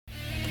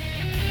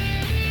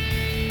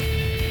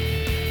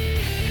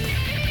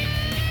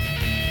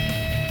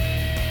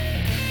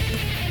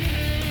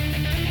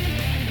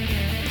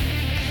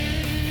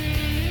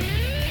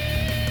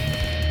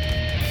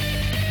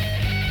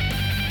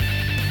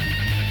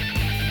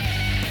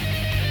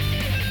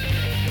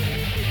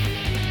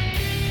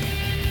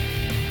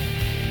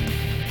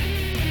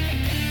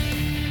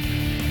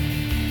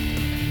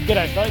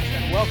G'day folks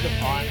and welcome.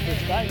 I'm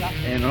Kris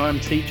And I'm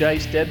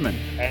TJ Stedman.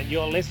 and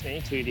you're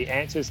listening to the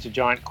Answers to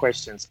Giant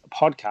Questions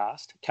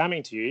podcast,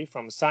 coming to you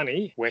from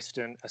sunny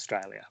Western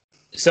Australia.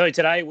 So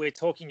today we're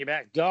talking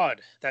about God.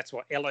 That's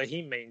what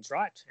Elohim means,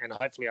 right? And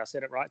hopefully I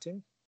said it right,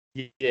 Tim.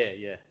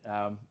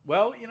 Yeah.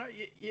 Well,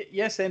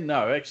 yes and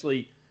no.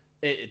 Actually,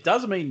 it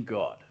does mean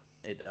God.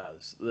 It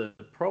does. The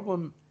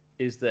problem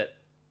is that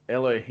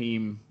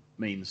Elohim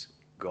means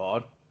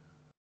God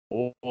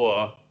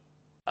or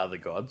other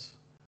gods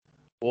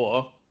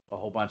or a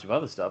whole bunch of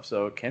other stuff,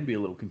 so it can be a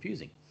little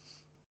confusing.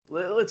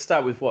 Let's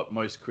start with what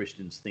most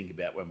Christians think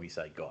about when we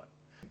say God.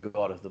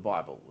 God of the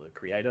Bible, the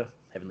Creator,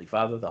 Heavenly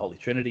Father, the Holy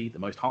Trinity, the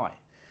Most High.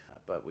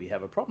 But we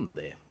have a problem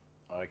there.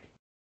 I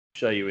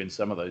show you in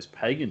some of those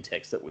pagan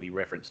texts that we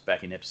referenced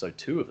back in episode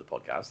 2 of the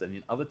podcast, and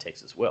in other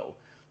texts as well,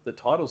 that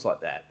titles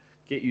like that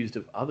get used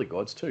of other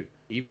gods too,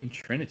 even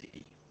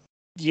Trinity.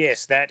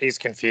 Yes, that is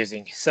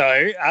confusing.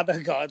 So other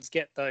gods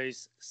get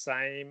those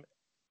same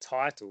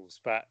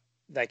titles, but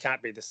they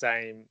can't be the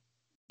same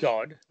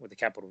God with a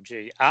capital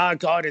G. Our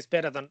God is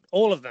better than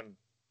all of them,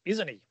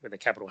 isn't he? With a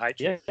capital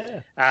H. Yeah.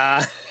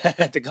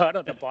 The God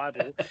of the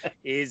Bible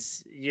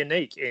is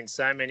unique in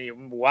so many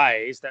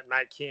ways that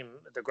make him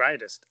the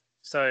greatest.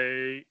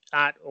 So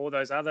aren't all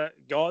those other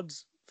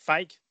gods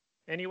fake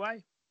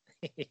anyway?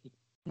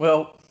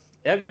 Well,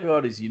 our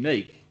God is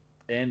unique,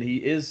 and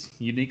he is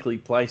uniquely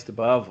placed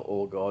above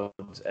all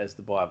gods, as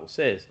the Bible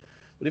says.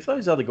 But if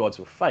those other gods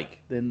were fake,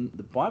 then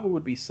the Bible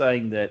would be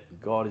saying that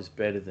God is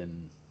better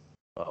than,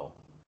 well,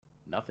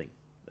 nothing.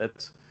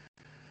 That's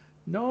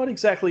not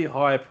exactly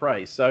high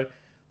praise. So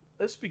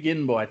let's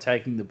begin by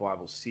taking the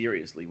Bible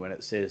seriously when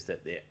it says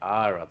that there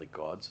are other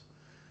gods.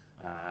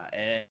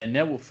 And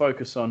now we'll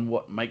focus on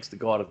what makes the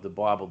God of the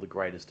Bible the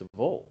greatest of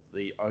all,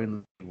 the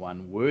only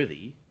one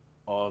worthy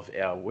of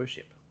our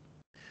worship.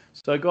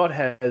 So God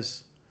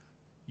has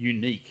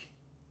unique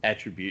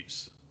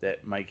attributes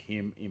that make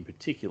him in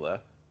particular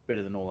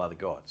better than all other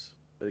gods.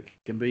 But it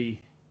can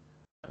be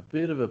a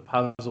bit of a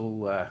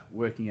puzzle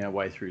working our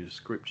way through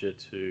scripture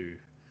to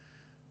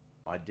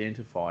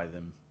identify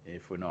them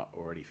if we're not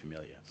already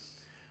familiar.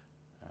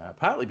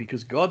 Partly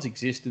because God's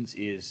existence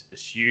is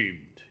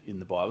assumed in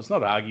the Bible. It's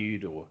not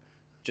argued or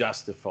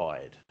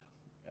justified.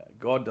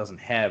 God doesn't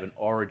have an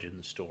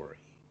origin story.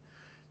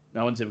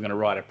 No one's ever going to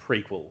write a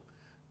prequel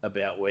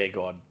about where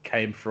God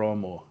came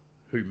from or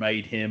who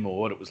made him or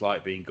what it was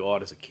like being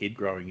God as a kid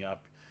growing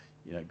up.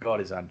 God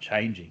is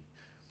unchanging.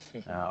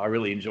 I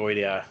really enjoyed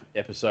our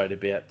episode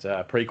about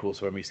prequels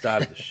when we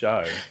started the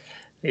show.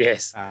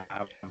 Yes.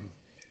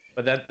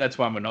 But that's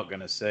one we're not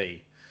going to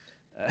see.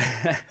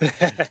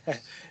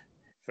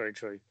 Very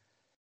true.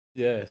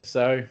 Yeah,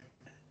 so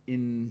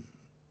in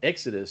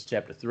Exodus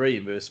chapter 3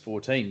 and verse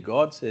 14,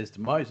 God says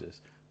to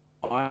Moses,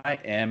 I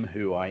am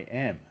who I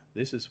am.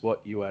 This is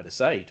what you are to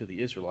say to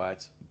the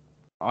Israelites.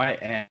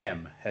 I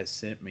am has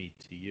sent me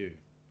to you.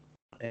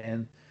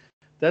 And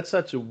that's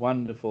such a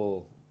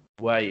wonderful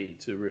way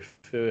to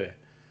refer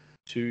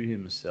to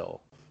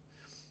himself.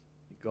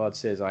 God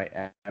says,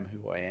 I am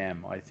who I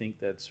am. I think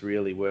that's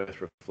really worth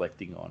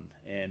reflecting on.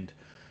 And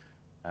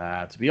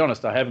to be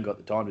honest, I haven't got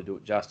the time to do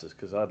it justice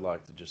because I'd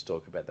like to just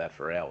talk about that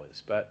for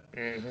hours. But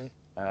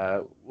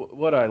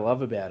what I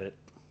love about it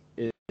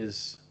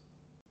is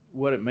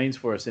what it means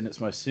for us in its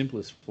most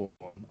simplest form.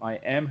 I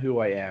am who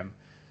I am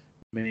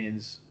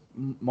means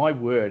my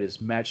word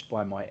is matched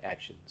by my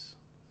actions,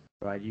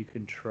 right? You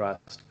can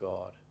trust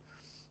God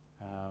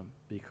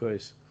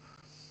because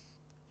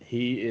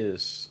he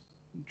is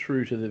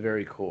true to the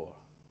very core.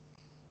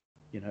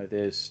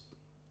 There's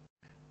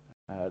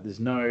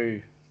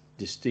no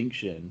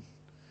distinction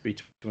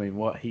between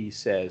what he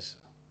says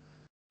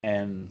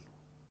and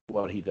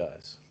what he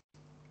does.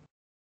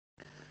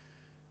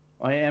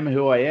 I am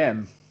who I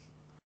am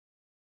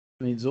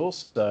means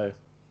also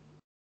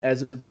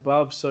as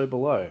above, so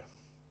below.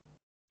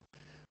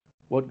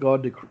 What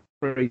God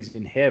decrees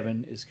in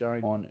heaven is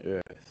going on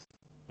earth,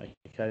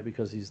 okay,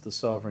 because he's the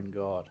sovereign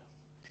God.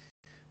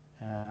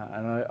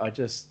 And I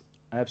just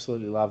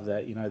absolutely love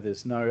that.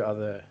 There's no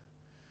other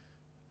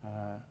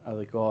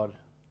God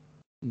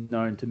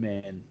known to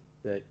man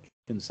that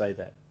can say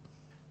that.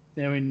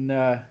 Now in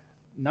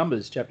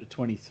Numbers chapter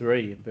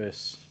 23 and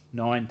verse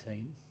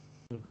 19,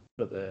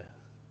 for the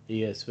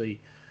ESV,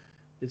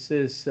 it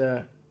says,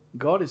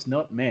 God is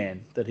not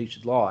man that he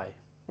should lie,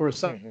 or a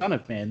son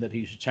of man that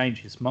he should change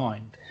his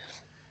mind.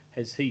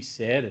 Has he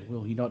said, and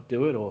will he not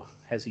do it? Or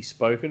has he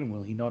spoken, and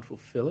will he not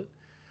fulfill it?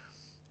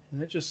 And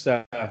that just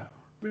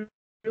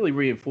really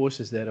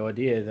reinforces that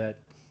idea that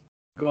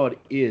God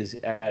is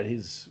at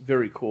his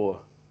very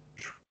core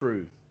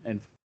true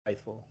and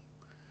faithful.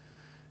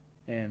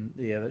 And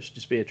yeah, that should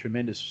just be a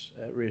tremendous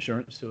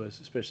reassurance to us,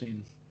 especially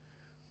in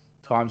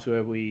times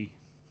where we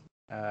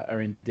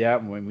are in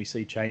doubt and when we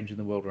see change in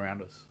the world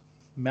around us.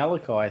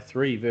 Malachi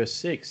 3 verse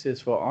 6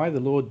 says, For I, the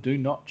Lord, do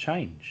not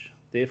change.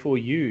 Therefore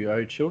you,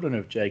 O children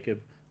of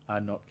Jacob,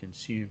 are not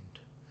consumed.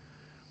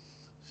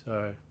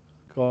 So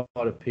God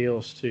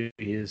appeals to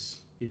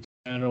his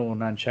eternal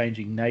and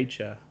unchanging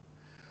nature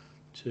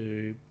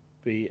to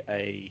be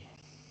a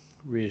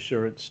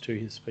reassurance to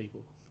his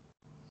people.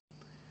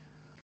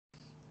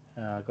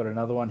 I've got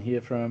another one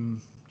here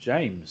from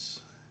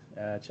James,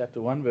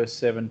 chapter 1, verse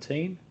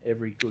 17.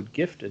 Every good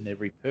gift and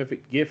every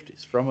perfect gift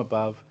is from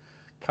above,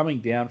 coming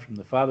down from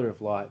the Father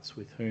of lights,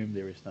 with whom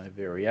there is no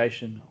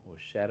variation or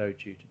shadow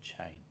due to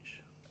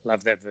change.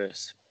 Love that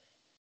verse.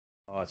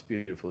 Oh, it's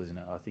beautiful, isn't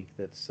it? I think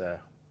that's one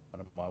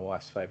of my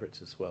wife's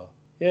favourites as well.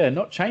 Yeah,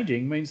 not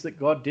changing means that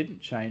God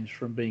didn't change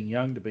from being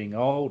young to being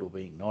old, or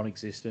being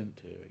non-existent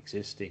to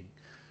existing.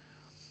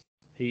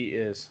 He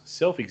is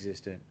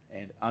self-existent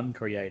and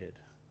uncreated.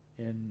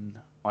 In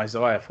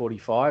Isaiah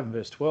 45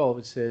 verse 12,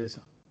 it says,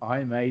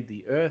 I made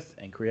the earth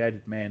and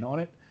created man on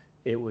it.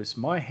 It was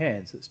my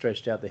hands that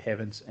stretched out the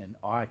heavens, and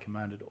I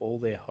commanded all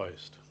their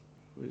host.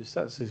 We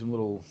start to see some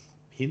little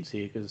hints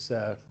here, because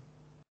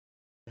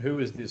who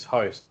is this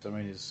host? I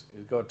mean, is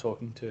God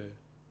talking to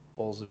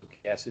balls of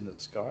gas in the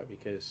sky?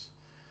 Because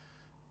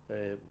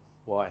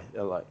why,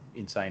 like,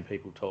 insane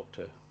people talk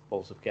to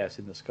balls of gas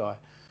in the sky?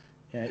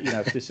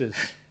 If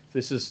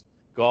this is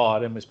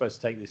God and we're supposed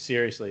to take this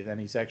seriously, then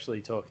he's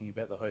actually talking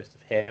about the host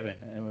of heaven.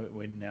 And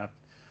we're now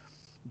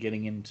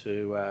getting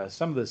into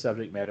some of the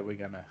subject matter we're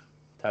going to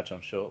touch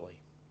on shortly.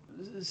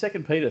 2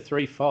 Peter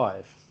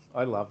 3:5,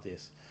 I love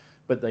this.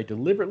 But they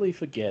deliberately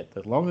forget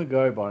that long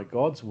ago, by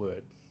God's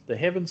word, the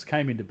heavens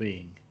came into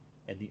being,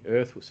 and the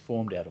earth was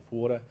formed out of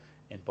water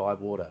and by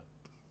water.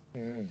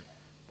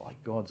 By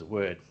God's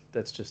word.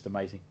 That's just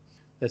amazing.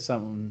 That's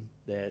something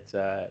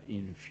that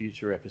in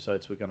future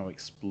episodes we're going to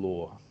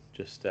explore,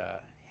 just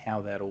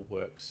how that all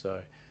works.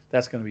 So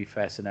that's going to be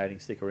fascinating.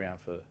 Stick around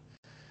for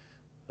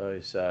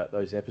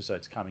those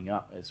episodes coming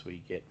up as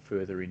we get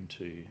further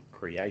into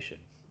creation.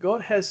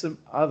 God has some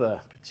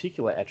other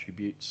particular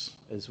attributes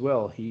as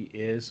well. He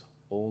is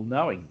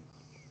all-knowing.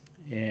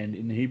 And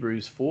in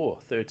Hebrews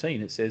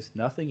 4:13 it says,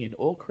 nothing in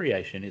all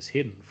creation is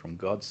hidden from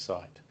God's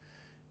sight.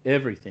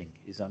 Everything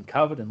is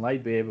uncovered and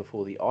laid bare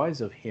before the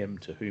eyes of him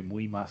to whom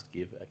we must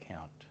give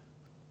account.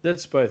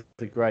 That's both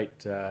a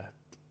great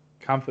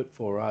comfort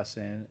for us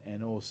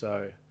and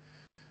also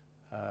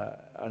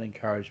an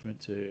encouragement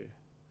to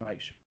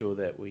make sure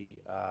that we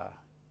are,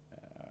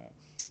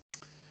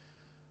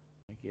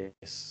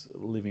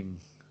 living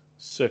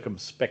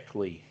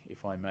circumspectly,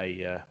 if I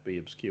may be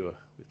obscure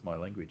with my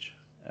language.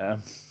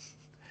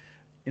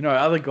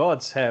 Other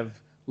gods have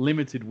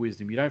limited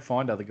wisdom. You don't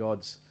find other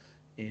gods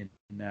in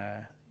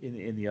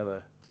the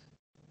other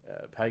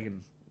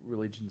pagan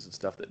religions and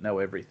stuff that know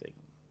everything.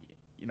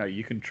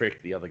 You can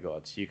trick the other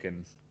gods. You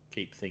can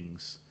keep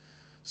things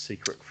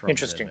secret from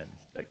them. And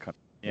that kind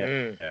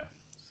of, yeah.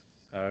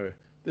 So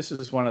this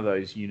is one of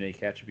those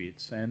unique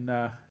attributes. And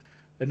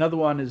another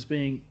one is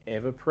being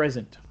ever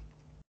present.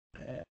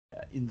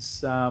 In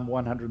Psalm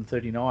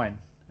 139,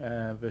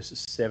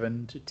 verses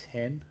 7 to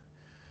 10.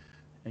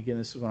 Again,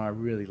 this is one I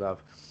really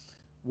love.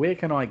 Where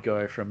can I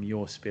go from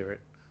your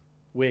spirit?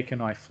 Where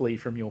can I flee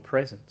from your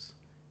presence?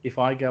 If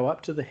I go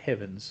up to the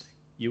heavens,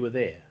 you are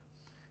there.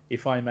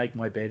 If I make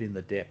my bed in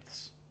the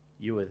depths,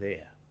 you are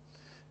there.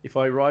 If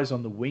I rise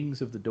on the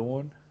wings of the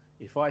dawn,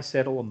 if I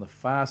settle on the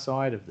far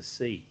side of the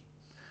sea,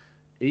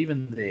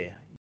 even there,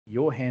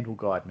 your hand will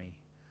guide me.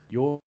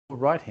 Your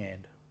right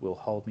hand will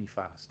hold me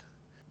fast.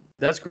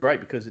 That's great,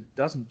 because it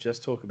doesn't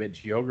just talk about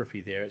geography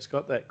there. It's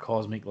got that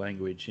cosmic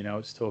language.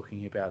 It's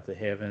talking about the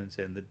heavens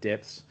and the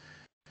depths.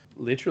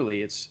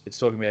 Literally, it's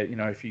talking about,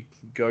 if you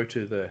go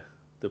to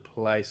the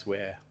place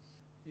where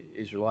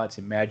Israelites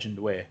imagined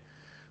where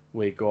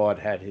God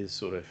had his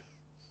sort of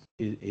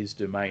his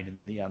domain in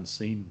the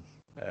unseen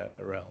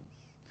realm,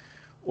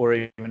 or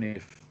even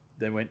if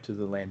they went to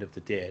the land of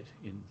the dead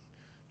in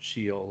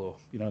Sheol, or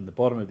in the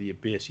bottom of the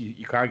abyss,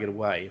 you can't get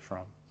away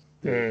from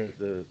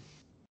the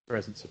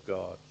presence of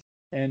God.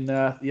 And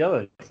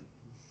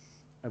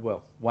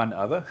one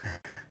other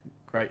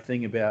great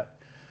thing about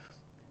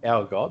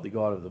our God, the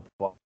God of the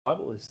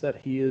Bible, is that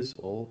he is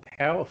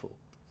all-powerful.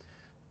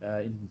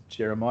 In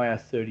Jeremiah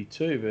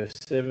 32, verse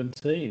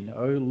 17,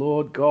 O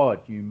Lord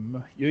God,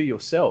 you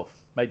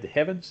yourself made the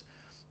heavens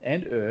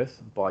and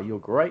earth by your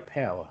great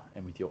power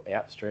and with your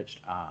outstretched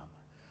arm.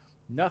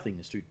 Nothing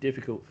is too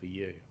difficult for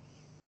you.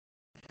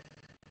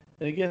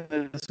 And again,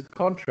 there's a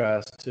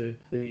contrast to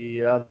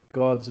the other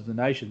gods of the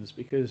nations,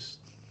 because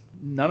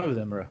none of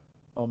them are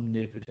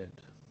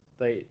omnipotent.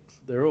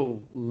 They're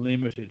all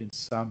limited in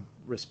some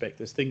respect.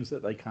 There's things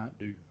that they can't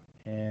do.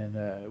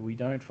 And we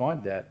don't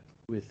find that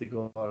with the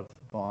God of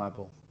the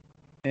Bible.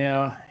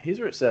 Now, here's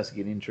where it starts to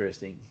get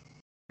interesting.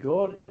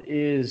 God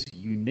is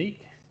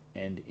unique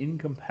and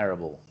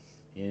incomparable.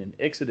 In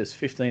Exodus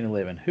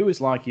 15:11, who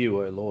is like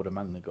you, O Lord,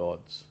 among the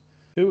gods?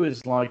 Who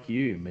is like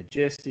you,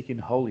 majestic in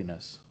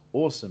holiness,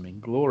 awesome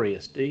in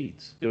glorious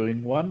deeds,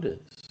 doing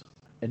wonders?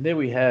 And there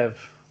we have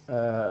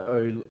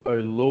O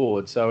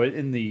Lord. So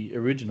in the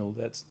original,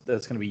 that's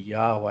going to be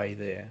Yahweh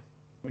there.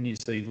 When you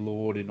see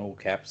Lord in all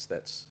caps,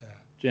 that's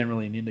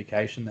generally an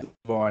indication that the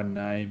divine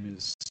name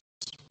is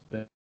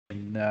been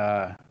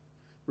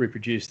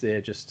reproduced there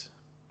just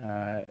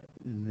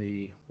in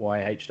the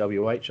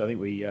YHWH. I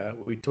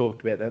think we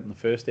talked about that in the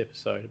first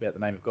episode about the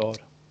name of God.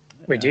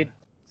 We did.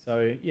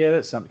 So yeah,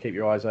 that's something to keep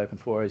your eyes open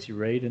for as you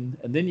read. And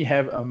then you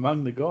have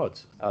among the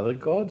gods, other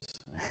gods.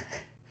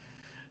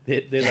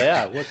 there they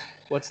are.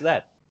 What's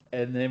that?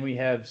 And then we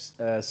have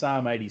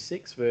Psalm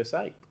 86, verse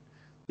 8.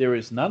 There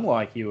is none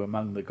like you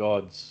among the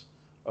gods,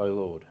 O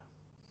Lord,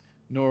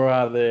 nor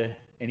are there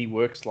any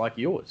works like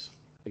yours.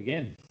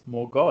 Again,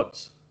 more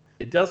gods.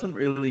 It doesn't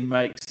really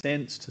make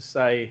sense to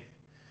say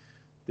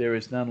there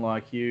is none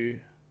like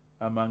you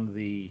among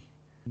the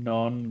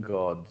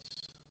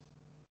non-gods.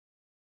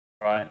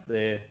 Right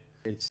there,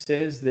 it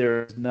says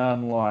there is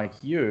none like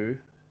you.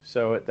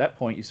 So at that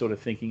point, you're sort of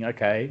thinking,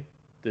 okay,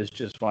 there's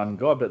just one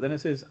God. But then it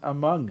says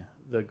among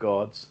the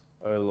gods,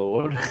 O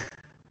Lord.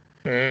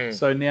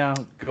 So now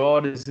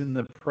God is in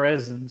the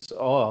presence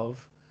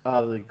of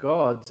other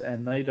gods,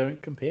 and they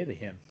don't compare to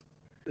him.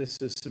 This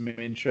is some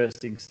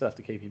interesting stuff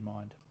to keep in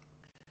mind.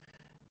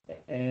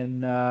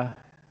 And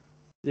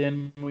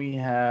then we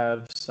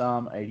have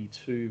Psalm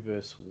 82,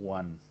 verse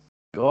 1.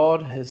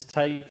 God has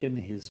taken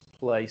his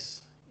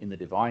place in the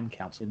divine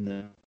council. In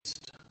the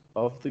midst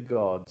of the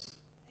gods,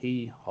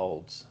 he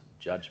holds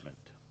judgment.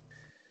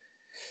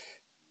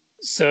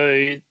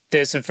 So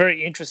there's some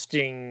very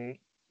interesting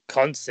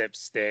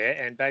concepts there.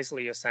 And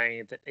basically you're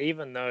saying that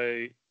even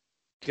though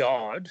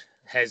God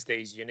has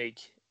these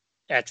unique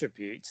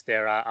attributes,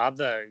 there are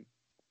other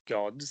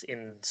gods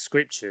in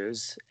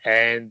scriptures,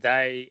 and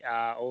they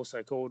are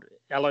also called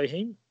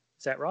Elohim.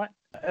 Is that right?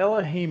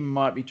 Elohim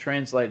might be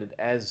translated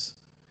as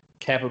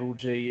capital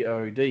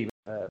G-O-D.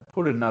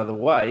 Put another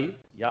way,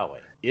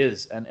 Yahweh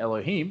is an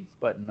Elohim,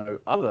 but no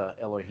other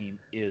Elohim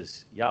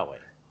is Yahweh.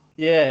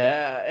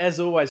 Yeah, as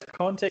always,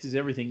 context is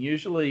everything.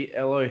 Usually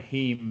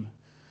Elohim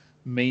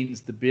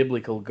means the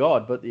biblical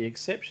God, but the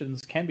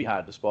exceptions can be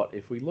hard to spot.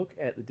 If we look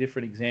at the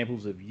different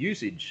examples of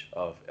usage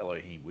of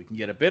Elohim, we can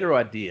get a better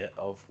idea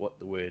of what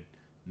the word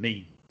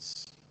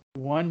means.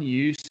 One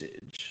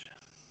usage,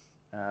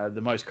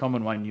 the most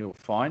common one you'll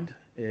find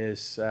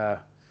is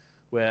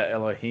where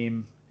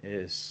Elohim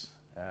is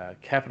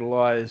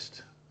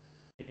capitalized.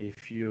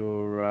 If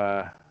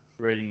you're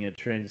reading a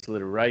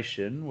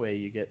transliteration where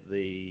you get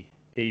the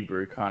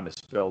Hebrew kind of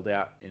spelled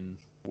out in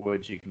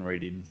words you can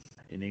read in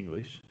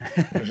English.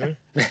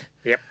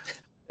 Yep.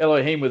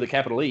 Elohim with a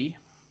capital E.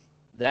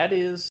 That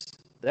is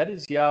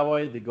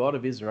Yahweh, the God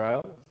of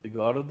Israel, the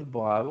God of the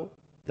Bible.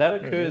 That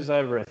occurs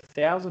over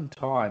 1,000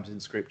 times in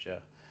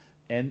Scripture.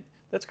 And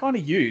that's kind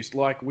of used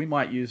like we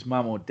might use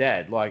mum or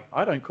dad. Like,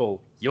 I don't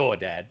call your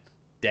dad,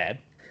 Dad.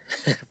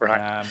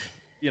 Right.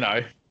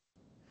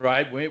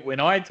 Right? When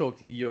I talk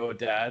to your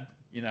dad,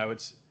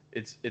 it's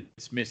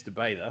Mr.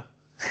 Bather.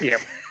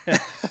 Yep.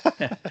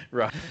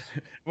 Right.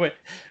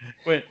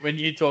 When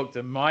you talk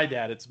to my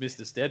dad, it's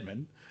Mr.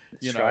 Stedman.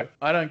 Right.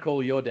 I don't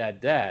call your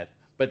dad Dad,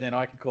 but then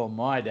I can call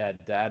my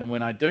dad Dad. And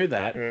when I do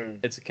that,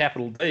 it's a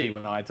capital D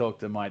when I talk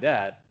to my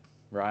dad,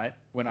 right?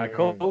 When I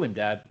call him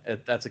Dad,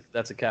 that's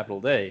a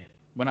capital D.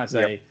 When I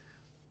say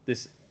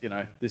this,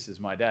 this is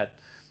my dad.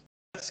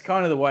 That's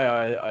kind of the way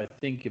I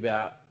think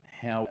about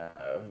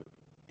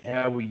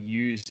how we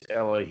use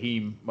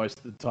Elohim most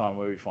of the time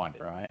where we find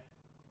it, right?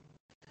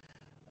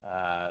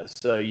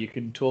 So you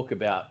can talk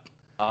about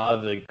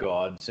other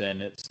gods,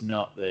 and it's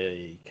not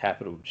the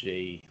capital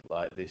G,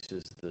 like this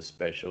is the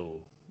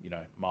special,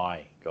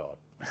 my God,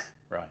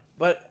 right?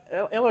 But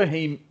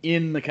Elohim,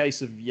 in the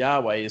case of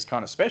Yahweh, is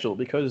kind of special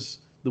because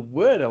the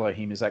word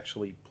Elohim is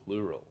actually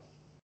plural.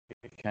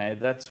 Okay,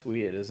 that's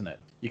weird, isn't it?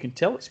 You can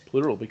tell it's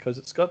plural because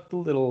it's got the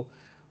little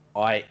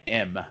I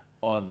am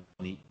on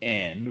the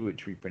end,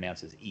 which we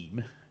pronounce as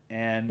im,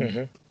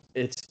 and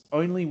it's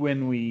only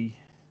when we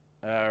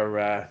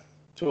are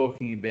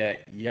talking about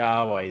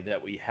Yahweh that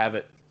we have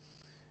it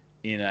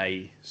in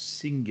a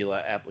singular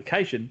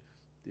application,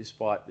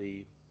 despite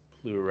the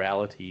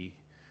plurality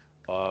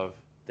of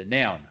the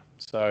noun.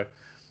 So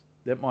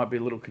that might be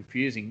a little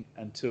confusing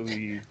until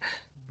you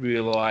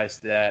realize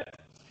that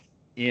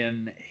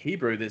in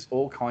Hebrew, there's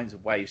all kinds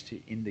of ways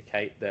to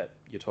indicate that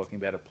you're talking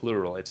about a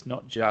plural. It's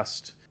not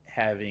just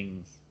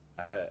having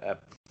a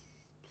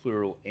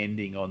plural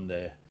ending on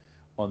the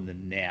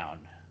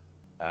noun.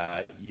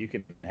 You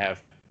can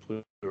have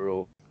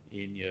plural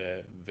in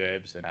your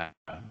verbs, and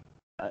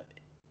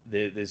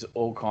there's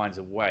all kinds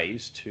of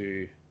ways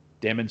to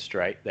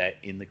demonstrate that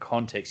in the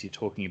context you're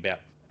talking about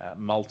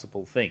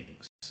multiple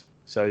things.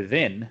 So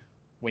then,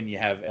 when you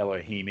have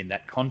Elohim in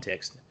that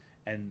context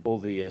and all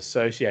the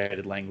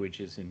associated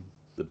languages in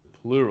the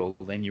plural,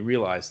 then you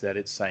realize that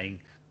it's saying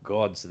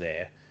God's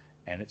there,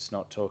 and it's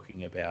not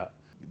talking about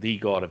the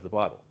God of the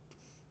Bible.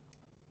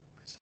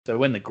 So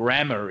when the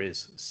grammar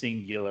is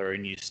singular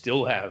and you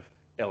still have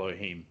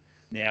Elohim,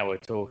 now we're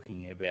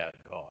talking about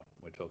God.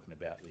 We're talking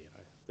about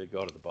the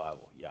God of the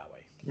Bible,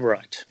 Yahweh.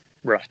 Right.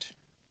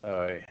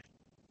 So,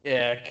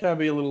 yeah, it can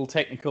be a little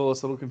technical.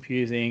 It's a little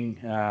confusing,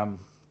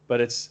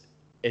 but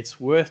it's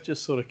worth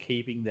just sort of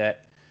keeping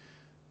that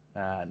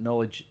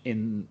knowledge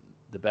in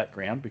the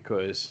background,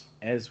 because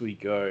as we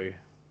go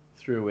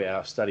through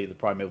our study of the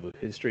primeval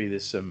history,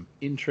 there's some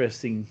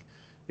interesting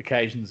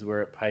occasions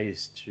where it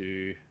pays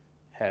to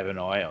have an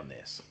eye on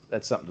this.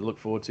 That's something to look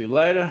forward to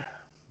later.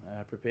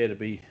 Prepare to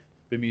be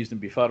bemused and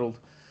befuddled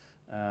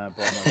by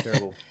my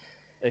terrible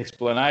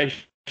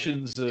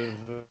explanations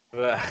of...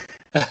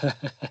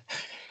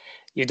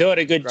 You're doing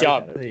a good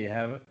job. There you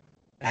have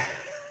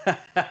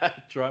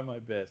it. Try my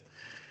best.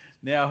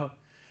 Now,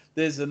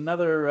 there's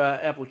another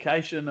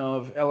application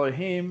of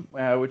Elohim,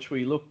 which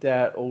we looked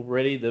at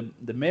already,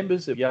 the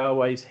members of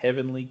Yahweh's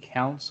heavenly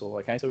council.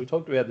 Okay, so we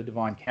talked about the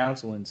divine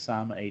council in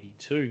Psalm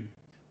 82.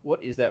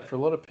 What is that? For a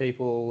lot of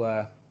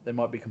people, they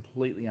might be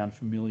completely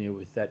unfamiliar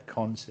with that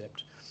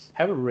concept.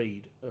 Have a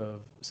read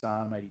of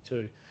Psalm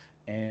 82,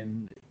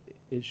 and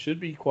it should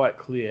be quite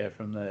clear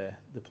from the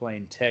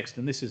plain text,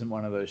 and this isn't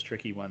one of those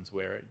tricky ones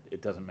where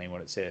it doesn't mean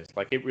what it says.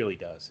 Like, it really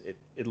does.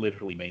 It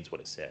literally means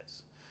what it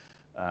says.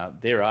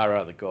 There are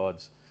other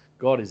gods.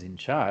 God is in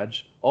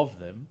charge of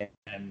them,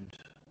 and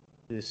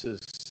this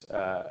is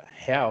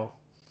how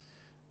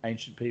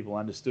ancient people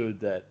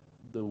understood that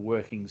the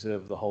workings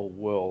of the whole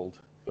world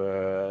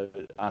were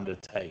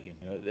undertaken.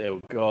 There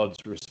were gods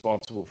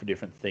responsible for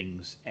different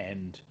things,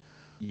 and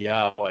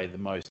Yahweh, the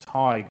Most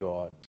High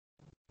God,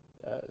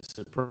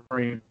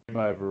 supreme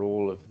over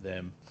all of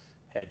them,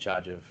 had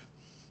charge of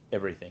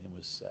everything and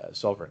was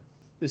sovereign.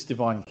 This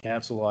divine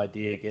council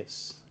idea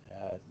gets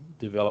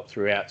developed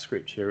throughout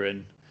Scripture,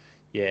 and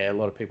a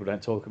lot of people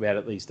don't talk about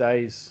it these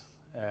days.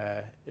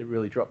 It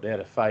really dropped out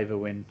of favour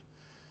when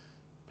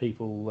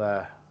people,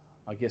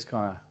 I guess,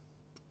 kind of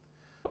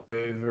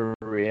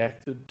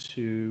overreacted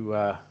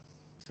to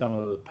some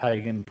of the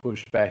pagan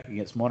pushback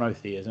against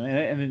monotheism,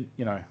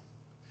 and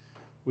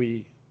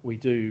we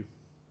do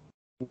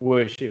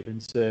worship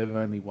and serve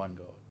only one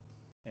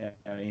God,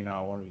 and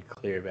I want to be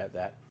clear about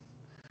that.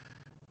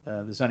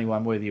 There's only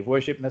one worthy of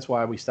worship, and that's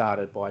why we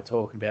started by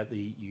talking about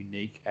the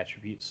unique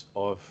attributes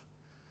of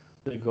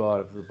the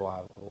God of the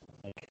Bible.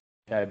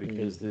 Okay,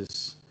 because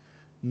there's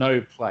no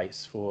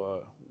place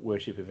for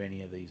worship of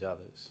any of these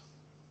others.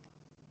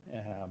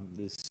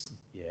 There's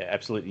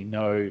absolutely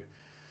no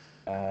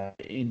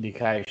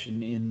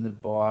indication in the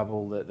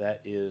Bible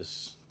that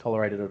is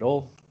tolerated at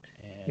all,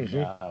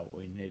 and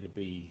we need to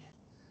be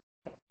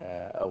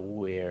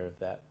aware of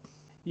that.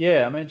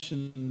 I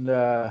mentioned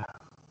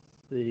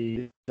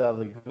the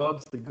other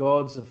gods, the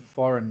gods of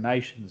foreign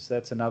nations.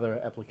 That's another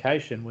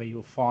application where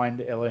you'll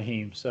find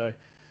Elohim. So,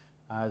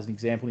 as an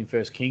example, in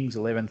 1 Kings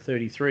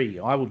 11:33,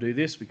 I will do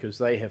this because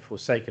they have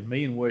forsaken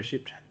me and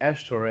worshipped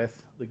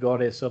Ashtoreth, the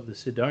goddess of the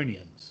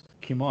Sidonians,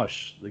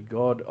 Chemosh, the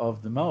god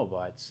of the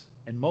Moabites,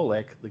 and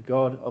Molech, the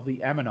god of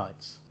the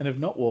Ammonites, and have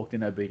not walked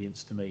in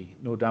obedience to me,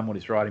 nor done what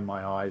is right in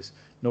my eyes,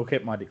 nor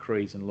kept my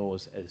decrees and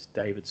laws as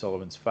David,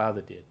 Solomon's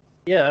father, did.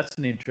 That's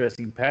an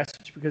interesting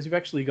passage, because you've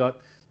actually got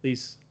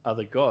these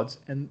other gods,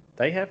 and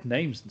they have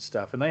names and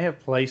stuff, and they have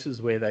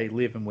places where they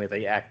live and where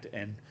they act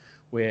and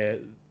where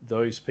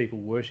those people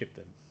worship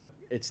them.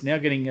 It's now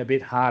getting a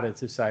bit harder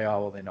to say,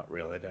 oh, well, they're not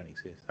real, they don't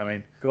exist. I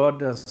mean, God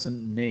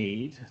doesn't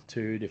need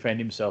to defend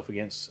himself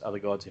against other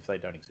gods if they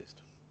don't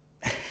exist.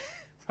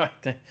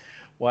 Right?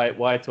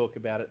 Why talk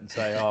about it and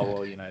say,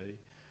 oh,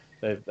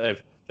 well,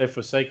 they've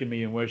forsaken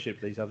me and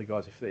worshipped these other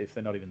gods if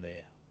they're not even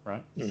there,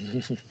 right?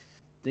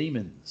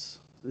 Demons.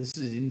 This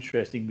is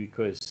interesting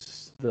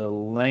because the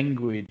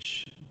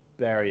language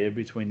barrier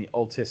between the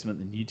Old Testament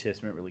and the New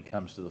Testament really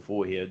comes to the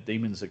fore here.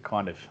 Demons are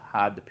kind of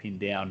hard to pin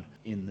down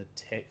in the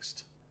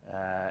text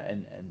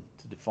and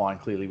to define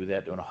clearly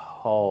without doing a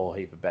whole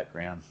heap of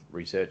background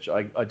research.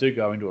 I do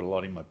go into it a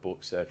lot in my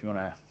book, so if you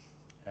want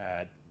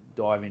to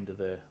dive into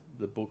the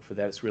book for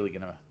that, it's really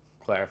going to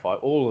clarify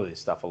all of this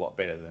stuff a lot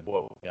better than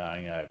what we're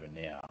going over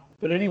now.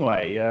 But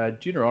anyway,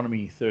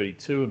 Deuteronomy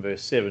 32 and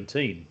verse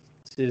 17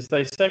 says,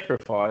 they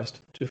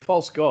sacrificed to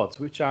false gods,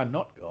 which are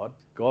not God,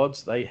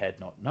 gods they had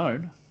not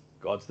known,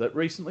 gods that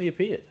recently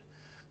appeared,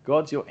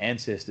 gods your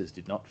ancestors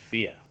did not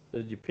fear. So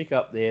did you pick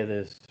up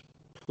there's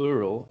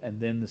plural and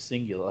then the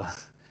singular?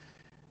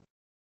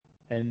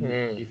 And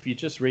if you're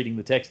just reading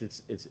the text,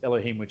 it's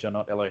Elohim, which are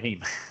not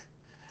Elohim.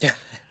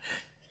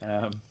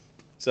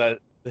 So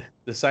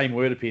the same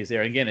word appears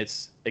there. Again,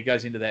 it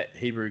goes into that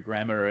Hebrew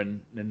grammar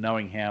and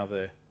knowing how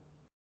the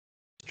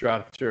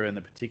structure and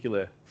the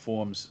particular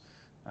forms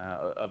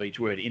of each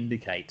word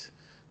indicate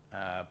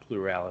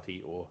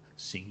plurality or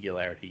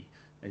singularity,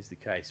 as the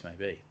case may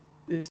be.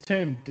 The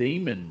term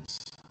demons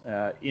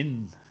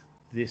in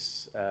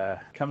this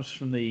comes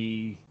from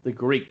the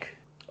Greek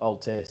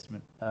Old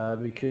Testament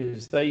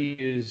because they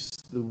use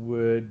the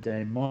word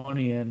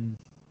daemonian.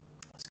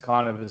 It's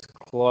kind of as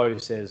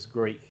close as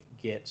Greek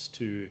gets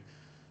to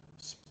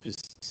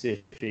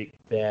specific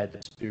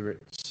bad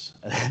spirits.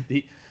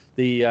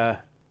 The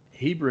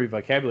Hebrew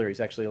vocabulary is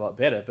actually a lot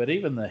better, but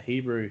even the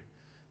Hebrew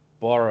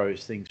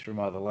borrows things from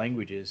other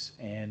languages,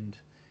 and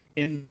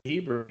in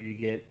Hebrew you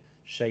get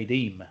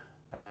shadim.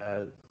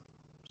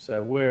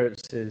 So where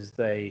it says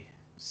they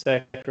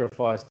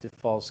sacrificed to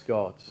false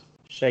gods,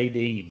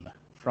 shadim,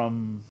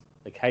 from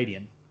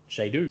Akkadian,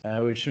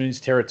 Shadu, which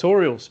means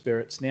territorial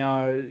spirits.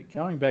 Now,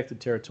 going back to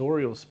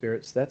territorial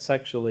spirits, that's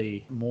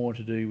actually more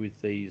to do with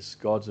these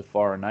gods of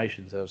foreign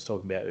nations I was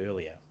talking about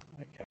earlier.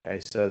 Okay,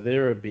 so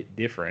they're a bit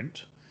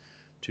different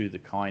to the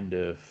kind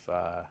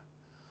of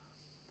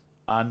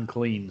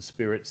unclean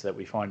spirits that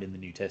we find in the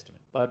New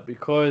Testament. But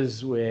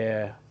because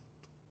we're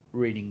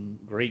reading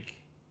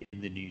Greek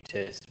in the New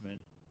Testament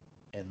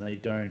and they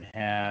don't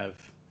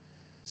have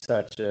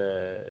such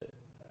a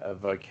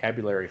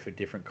vocabulary for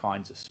different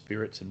kinds of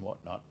spirits and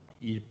whatnot,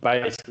 you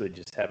basically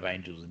just have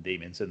angels and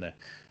demons, and the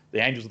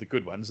angels are the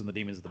good ones and the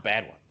demons are the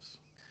bad ones.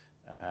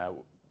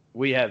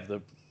 We have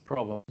the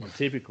problem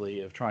typically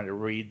of trying to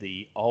read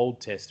the Old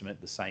Testament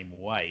the same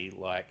way,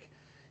 like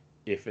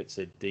if it's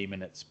a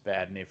demon it's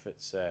bad and if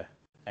it's an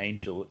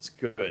angel it's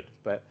good.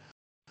 But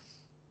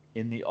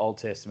in the Old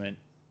Testament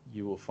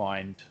you will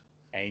find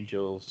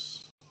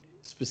angels,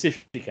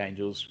 specific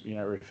angels,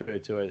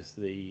 referred to as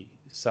the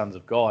sons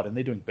of God, and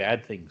they're doing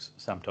bad things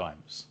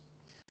sometimes,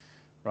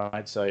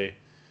 right? So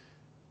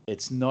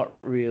it's not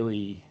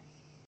really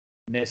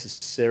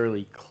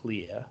necessarily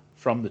clear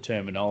from the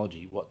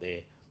terminology what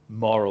their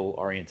moral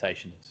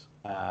orientation is.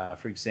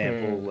 For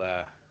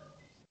example,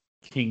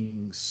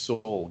 King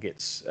Saul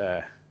gets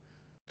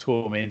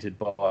tormented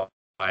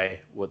by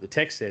what the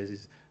text says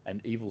is an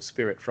evil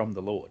spirit from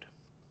the Lord,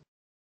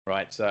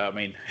 right? So, I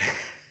mean,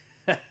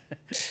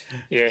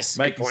 yes,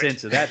 making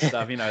sense of that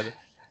stuff,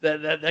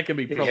 that can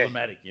be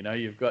problematic. Yeah.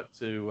 You've got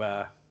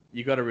to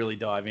really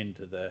dive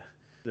into the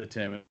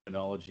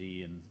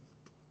terminology and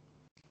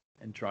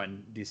try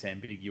and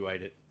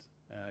disambiguate it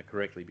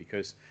correctly,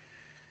 because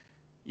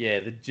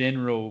the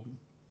general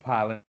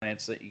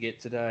parlance that you get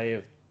today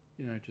of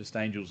just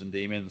angels and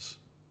demons,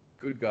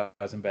 good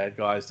guys and bad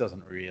guys,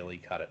 doesn't really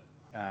cut it.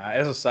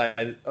 As I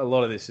say, a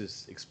lot of this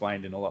is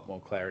explained in a lot more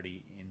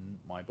clarity in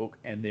my book,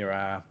 and there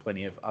are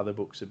plenty of other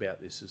books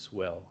about this as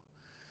well.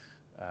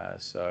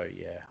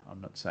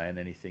 I'm not saying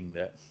anything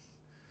that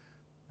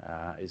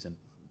isn't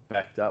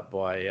backed up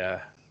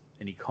by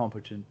any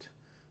competent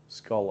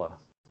scholar.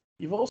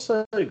 You've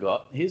also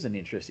got, here's an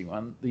interesting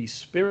one, the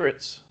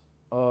spirits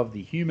of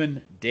the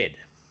human dead.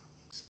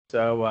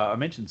 So I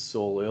mentioned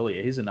Saul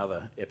earlier. Here's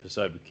another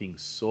episode with King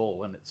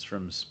Saul, and it's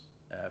from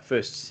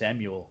 1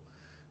 Samuel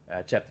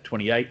chapter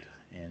 28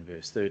 and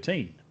verse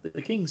 13.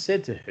 The king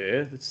said to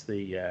her, that's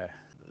they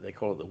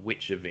call it the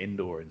witch of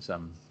Endor in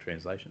some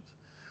translations,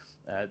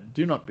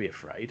 do not be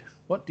afraid.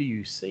 What do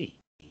you see?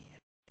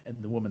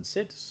 And the woman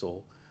said to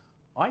Saul,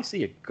 I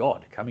see a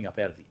god coming up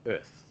out of the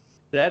earth.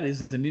 That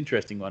is an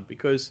interesting one,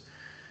 because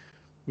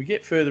we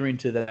get further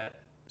into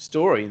that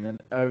story, and then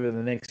over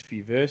the next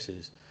few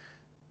verses,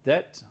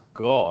 that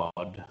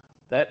God,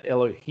 that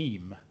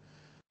Elohim,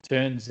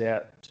 turns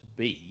out to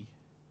be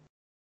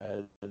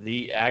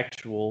the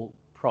actual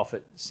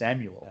prophet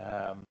Samuel.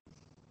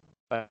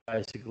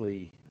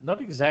 Basically, not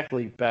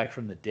exactly back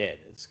from the dead.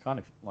 It's kind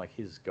of like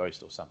his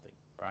ghost or something,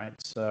 right?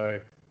 So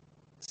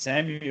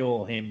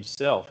Samuel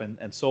himself,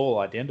 and Saul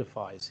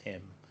identifies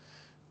him,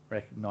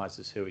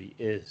 recognizes who he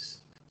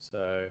is.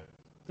 So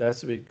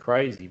that's a bit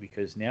crazy,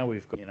 because now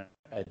we've got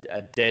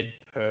a dead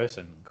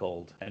person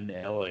called an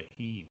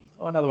Elohim.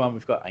 Another one,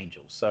 we've got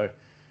angels. So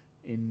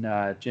in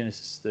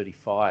Genesis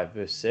 35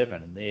 verse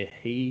 7, and there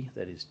he,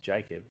 that is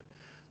Jacob,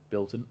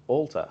 built an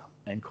altar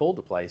and called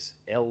the place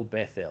El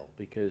Bethel,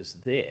 because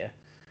there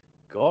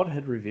God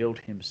had revealed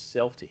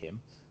himself to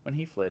him when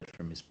he fled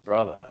from his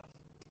brother.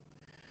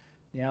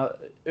 Now,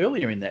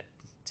 earlier in that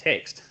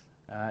text,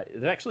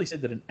 it actually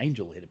said that an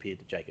angel had appeared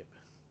to Jacob.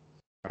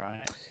 All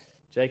right.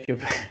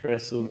 Jacob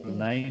wrestled with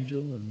an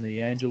angel, and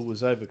the angel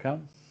was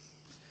overcome.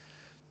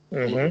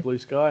 Mm-hmm. Look at blue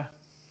sky.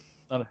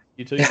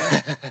 You too.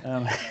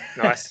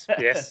 Nice.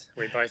 Yes,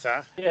 we both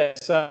are.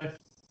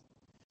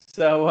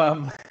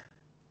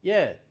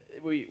 Yeah.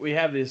 We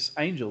have this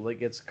angel that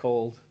gets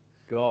called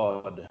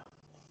God.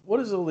 What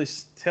does all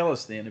this tell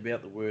us then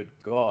about the word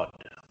God?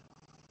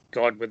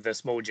 God with the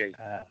small g.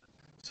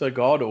 So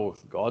God, or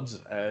gods,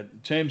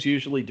 terms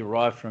usually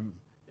derived from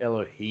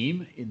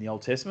Elohim in the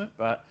Old Testament,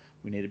 but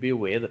we need to be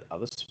aware that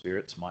other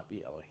spirits might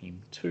be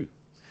Elohim too.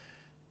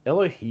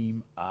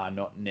 Elohim are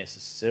not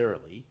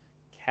necessarily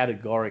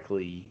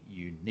categorically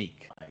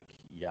unique like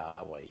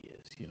Yahweh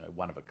is,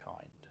 one of a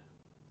kind.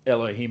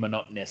 Elohim are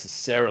not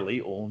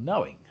necessarily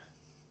all-knowing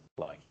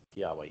like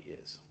Yahweh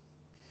is.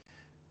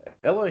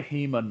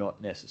 Elohim are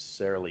not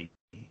necessarily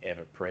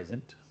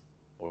ever-present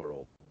or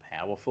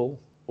all-powerful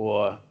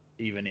or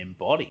even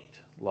embodied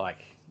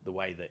like the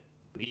way that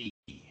we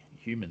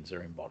humans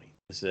are embodied.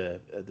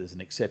 There's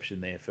an exception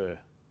there for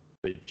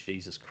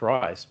Jesus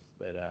Christ,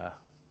 but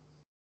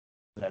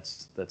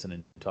that's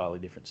an entirely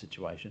different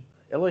situation.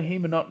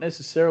 Elohim are not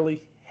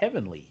necessarily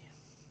heavenly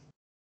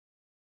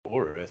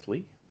or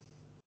earthly.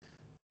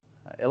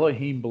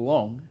 Elohim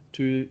belong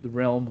to the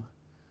realm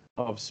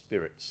of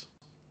spirits.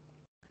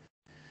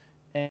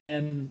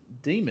 And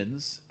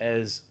demons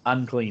as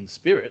unclean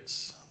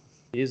spirits,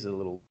 here's a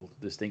little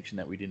distinction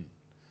that we didn't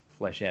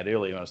flesh out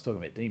earlier when I was talking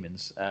about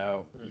demons.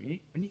 When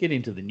you get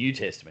into the New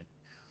Testament,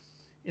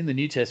 in the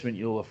New Testament,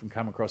 you'll often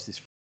come across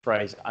this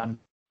phrase,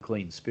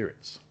 unclean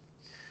spirits.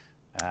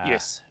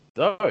 Yes.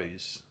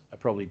 Those are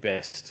probably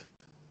best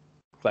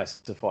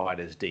classified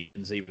as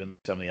demons, even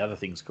some of the other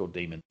things called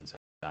demons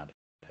aren't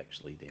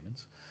actually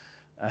demons.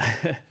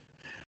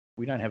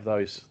 We don't have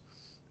those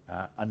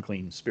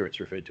unclean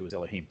spirits referred to as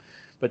Elohim.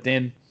 But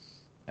then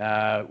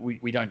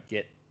we don't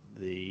get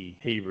the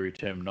Hebrew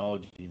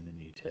terminology in the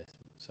New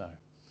Testament. So,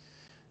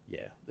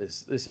 yeah,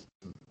 there's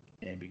some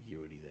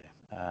ambiguity there.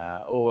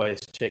 Always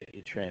check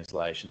your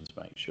translations,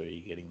 make sure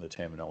you're getting the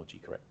terminology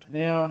correct.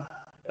 Now,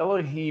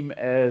 Elohim,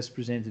 as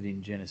presented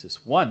in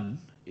Genesis 1,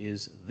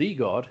 is the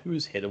God who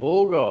is head of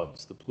all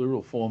gods. The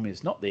plural form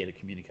is not there to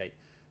communicate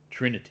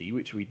Trinity,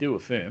 which we do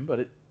affirm, but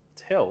it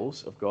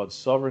tells of God's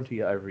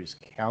sovereignty over his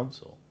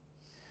counsel.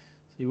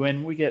 See,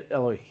 when we get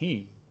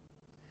Elohim,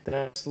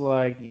 that's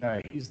like,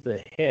 he's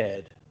the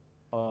head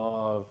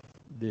of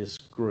this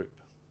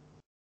group.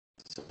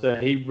 So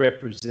he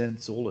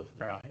represents all of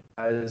them. Right.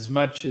 As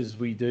much as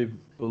we do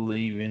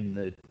believe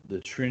in the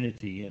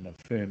Trinity and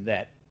affirm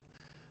that,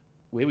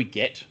 where we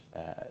get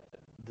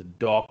the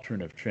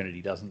doctrine of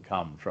Trinity doesn't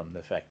come from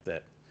the fact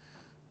that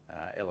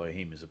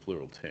Elohim is a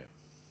plural term.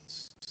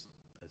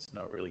 That's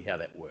not really how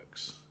that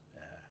works,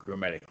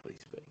 grammatically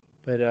speaking.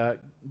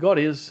 But God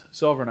is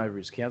sovereign over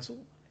his counsel,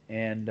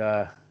 and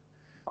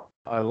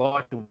I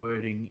like the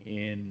wording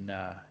in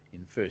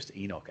First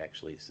Enoch,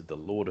 actually. It's the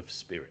Lord of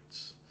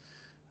Spirits.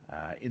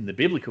 In the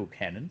biblical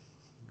canon,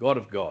 God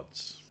of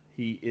gods,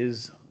 he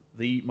is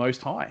the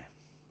Most High.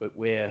 But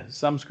where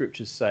some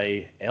scriptures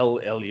say El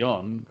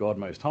Elyon, God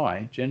Most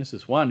High,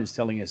 Genesis 1 is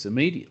telling us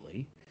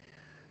immediately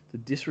to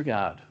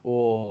disregard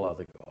all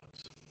other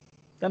gods.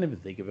 Don't even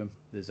think of them.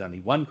 There's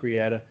only one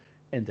creator,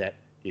 and that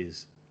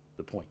is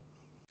the point.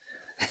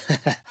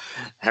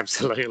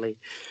 Absolutely.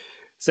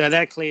 So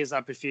that clears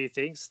up a few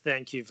things.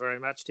 Thank you very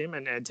much, Tim,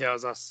 and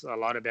tells us a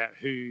lot about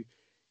who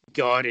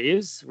God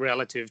is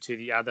relative to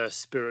the other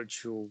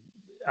spiritual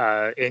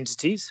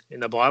entities in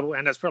the Bible.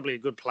 And that's probably a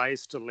good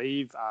place to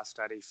leave our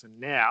study for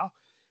now.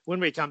 When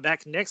we come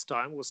back next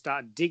time, we'll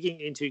start digging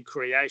into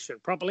creation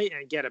properly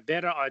and get a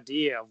better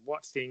idea of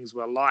what things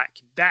were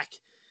like back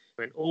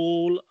when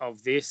all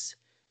of this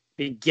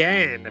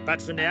began. But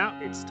for now,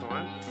 it's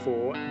time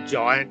for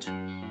Giant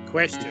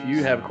Questions. If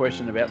you have a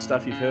question about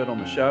stuff you've heard on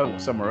the show or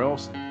somewhere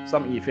else,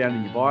 something you found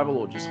in your Bible,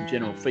 or just some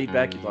general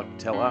feedback you'd like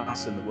to tell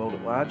us and the world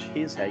at large,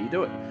 here's how you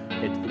do it.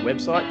 Head to the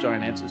website,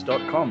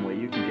 giantanswers.com, where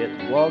you can get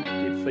the blog,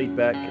 give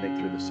feedback, connect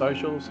through the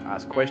socials,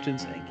 ask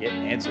questions, and get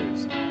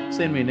answers.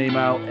 Send me an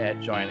email at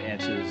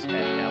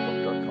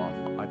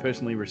giantanswers@outlook.com. I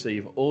personally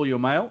receive all your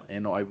mail,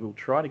 and I will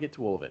try to get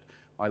to all of it.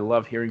 I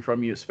love hearing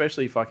from you,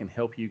 especially if I can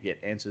help you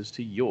get answers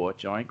to your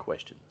giant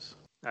questions.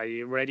 Are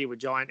you ready with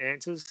giant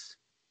answers?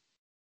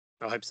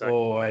 I hope so.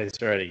 Always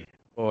ready.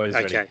 Always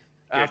ready. Okay.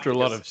 After a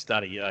lot of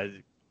study,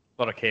 a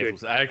lot of careful.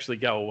 Good. I actually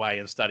go away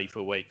and study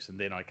for weeks, and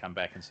then I come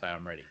back and say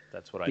I'm ready.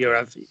 That's what I do.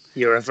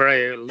 You're a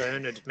very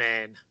learned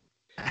man.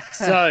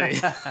 So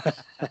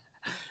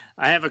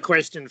I have a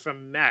question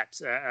from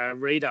Matt, a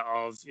reader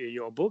of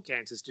your book,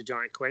 Answers to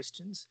Giant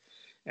Questions,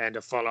 and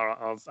a follower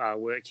of our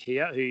work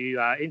here, who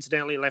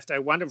incidentally left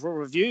a wonderful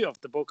review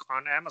of the book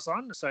on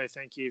Amazon. So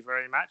thank you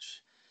very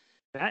much,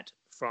 Matt,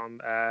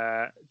 from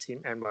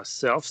Tim and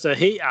myself. So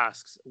he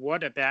asks,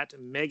 what about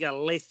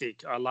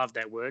megalithic? I love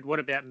that word. What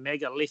about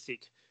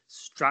megalithic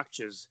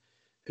structures?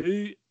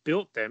 Who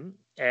built them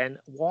and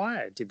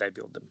why did they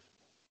build them?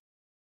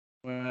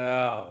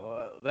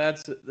 Well,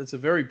 that's a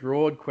very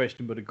broad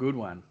question, but a good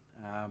one.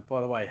 By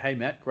the way, hey,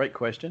 Matt, great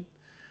question.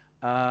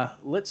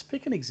 Let's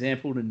pick an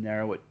example to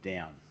narrow it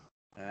down,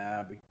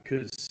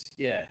 because,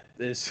 yeah,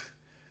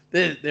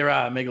 there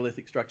are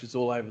megalithic structures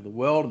all over the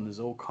world, and there's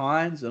all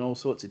kinds and all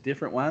sorts of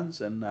different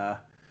ones. And I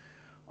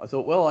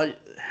thought, well,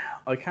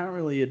 I can't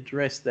really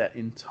address that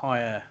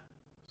entire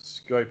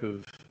scope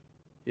of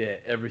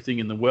everything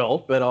in the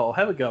world, but I'll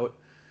have a go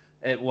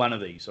at one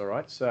of these. All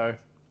right, so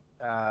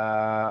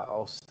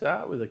I'll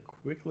start with a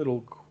quick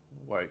little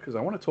quote, because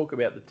I want to talk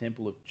about the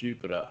Temple of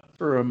Jupiter.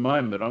 For a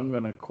moment, I'm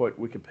going to quote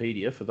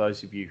Wikipedia for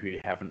those of you who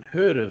haven't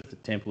heard of the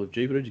Temple of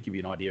Jupiter, to give you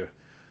an idea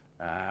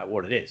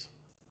what it is.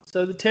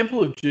 So the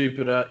Temple of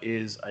Jupiter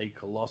is a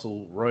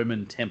colossal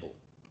Roman temple,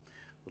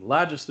 the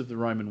largest of the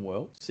Roman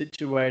world,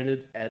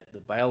 situated at the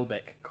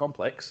Baalbek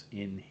complex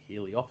in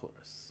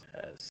Heliopolis,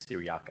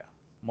 Syriaca,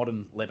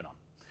 modern Lebanon.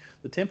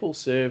 The temple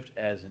served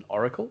as an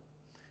oracle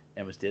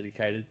and was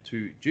dedicated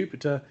to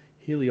Jupiter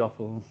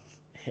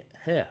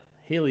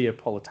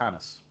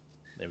Heliopolitanus.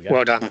 There we go.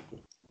 Well done.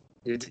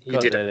 You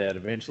Got did that it out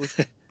eventually.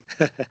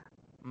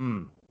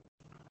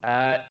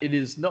 It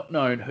is not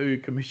known who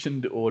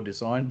commissioned or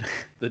designed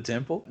the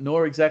temple,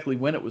 nor exactly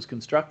when it was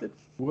constructed.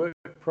 Work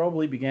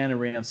probably began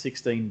around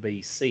 16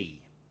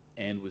 BC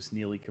and was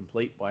nearly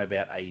complete by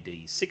about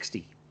AD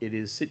 60. It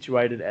is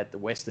situated at the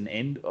western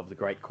end of the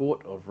Great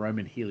Court of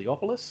Roman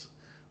Heliopolis,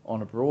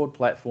 on a broad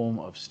platform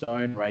of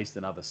stone raised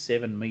another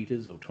 7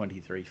 meters or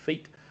 23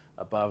 feet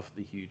above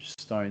the huge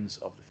stones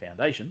of the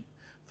foundation,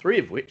 3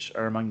 of which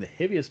are among the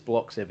heaviest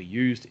blocks ever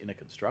used in a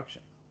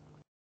construction.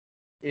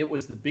 It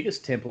was the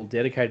biggest temple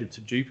dedicated to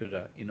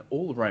Jupiter in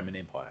all the Roman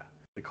Empire,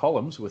 The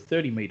columns were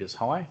 30 metres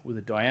high with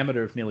a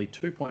diameter of nearly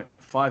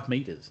 2.5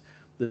 metres,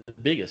 the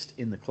biggest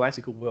in the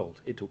classical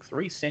world. It took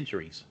 3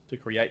 centuries to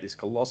create this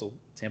colossal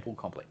temple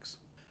complex.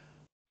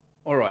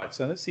 All right,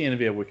 so that's the end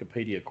of our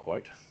Wikipedia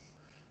quote.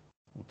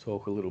 We'll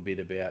talk a little bit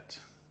about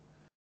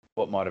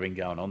what might have been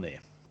going on there.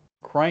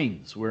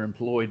 Cranes were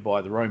employed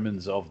by the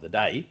Romans of the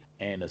day,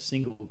 and a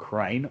single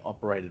crane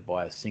operated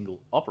by a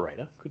single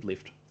operator could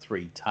lift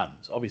 3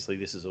 tons. Obviously,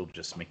 this is all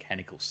just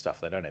mechanical stuff.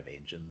 They don't have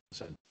engines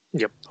and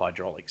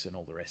hydraulics and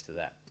all the rest of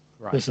that.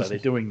 Right, so they're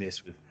doing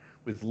this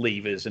with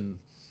levers and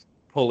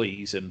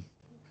pulleys and,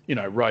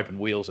 rope and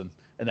wheels and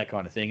that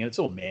kind of thing. And it's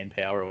all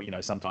manpower,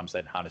 or, sometimes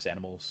they'd harness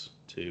animals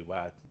to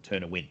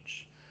turn a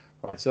winch.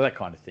 Right, so that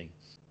kind of thing.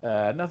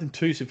 Nothing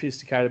too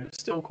sophisticated, but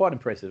still quite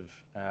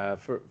impressive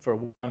for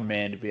one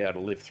man to be able to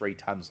lift 3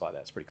 tons like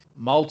that. It's pretty cool.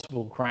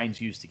 Multiple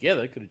cranes used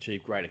together could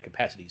achieve greater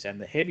capacities,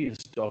 and the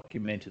heaviest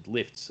documented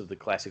lifts of the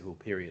classical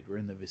period were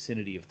in the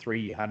vicinity of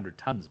 300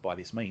 tons by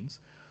this means,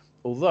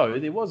 although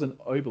there was an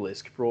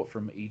obelisk brought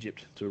from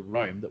Egypt to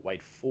Rome that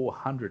weighed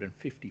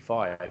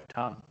 455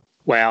 tons.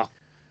 Wow.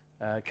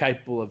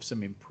 Capable of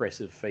some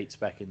impressive feats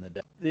back in the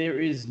day. There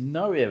is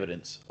no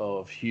evidence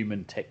of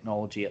human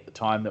technology at the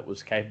time that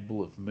was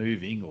capable of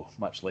moving, or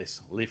much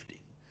less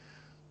lifting,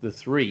 the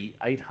 3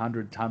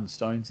 800-ton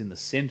stones in the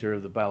centre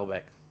of the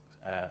Baalbek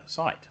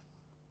site.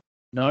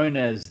 Known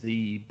as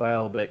the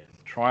Baalbek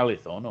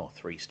Trilithon, or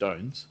 3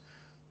 stones,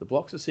 the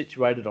blocks are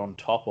situated on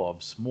top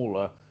of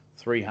smaller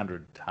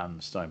 300-ton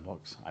stone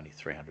blocks. Only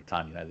 300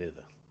 ton, they're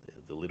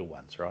the little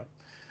ones, right?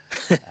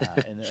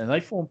 And they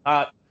form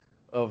part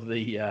of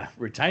the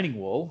retaining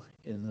wall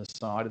in the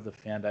side of the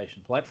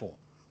foundation platform.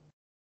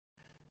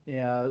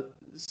 Now,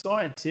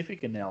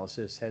 scientific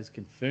analysis has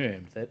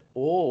confirmed that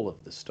all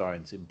of the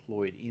stones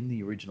employed in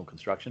the original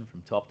construction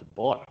from top to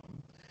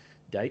bottom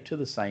date to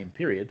the same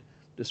period,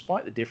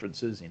 despite the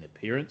differences in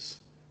appearance,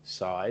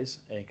 size,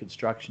 and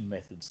construction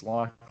methods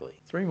likely.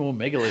 3 more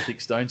megalithic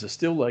stones are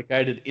still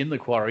located in the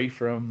quarry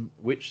from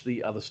which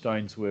the other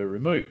stones were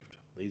removed.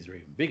 These are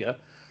even bigger,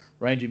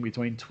 ranging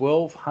between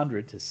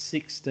 1,200 to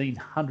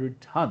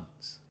 1,600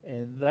 tons,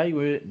 and they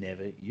were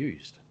never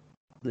used.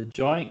 The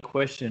giant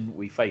question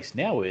we face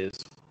now is,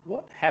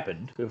 what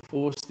happened to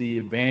force the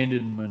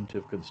abandonment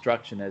of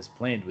construction as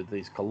planned with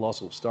these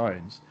colossal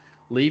stones,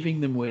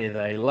 leaving them where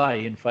they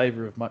lay in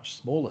favour of much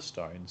smaller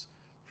stones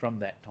from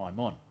that time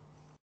on?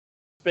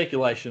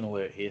 Speculation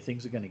alert here,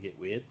 things are going to get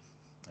weird.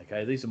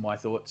 Okay, these are my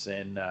thoughts,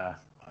 and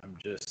I'm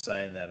just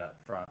saying that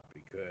up front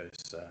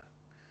because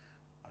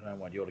I don't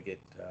want you all to get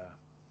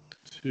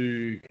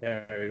too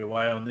carried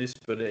away on this,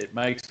 but it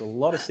makes a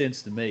lot of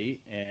sense to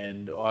me,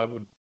 and I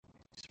would be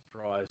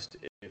surprised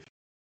if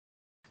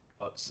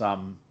got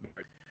some.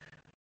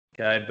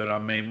 Okay, but I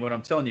mean, when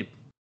I'm telling you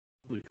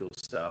biblical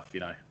stuff,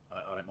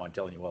 I don't mind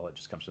telling you, well, it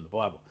just comes from the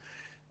Bible.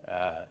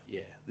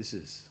 This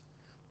is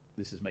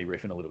me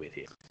riffing a little bit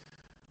here.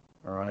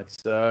 All right,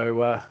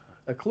 so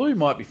a clue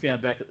might be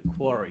found back at the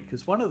quarry,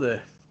 because one of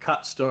the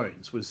cut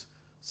stones was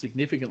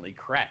significantly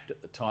cracked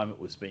at the time it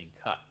was being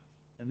cut.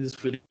 And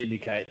this would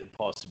indicate the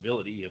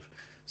possibility of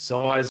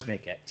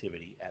seismic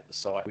activity at the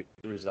site, which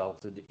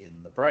resulted in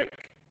the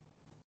break.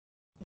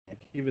 And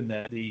given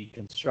that the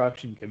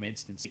construction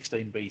commenced in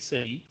 16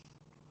 BC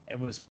and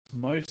was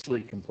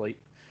mostly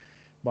complete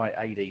by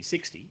AD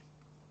 60,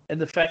 and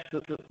the fact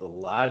that the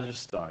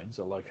largest stones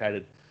are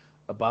located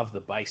above the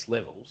base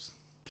levels,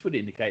 this would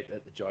indicate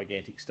that the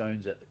gigantic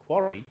stones at the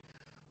quarry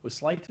were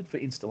slated for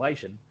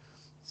installation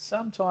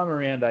sometime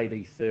around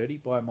AD 30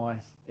 by my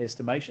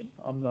estimation.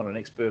 I'm not an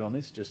expert on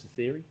this, just a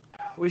theory.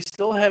 We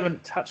still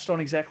haven't touched on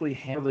exactly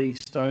how these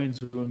stones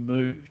were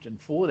moved,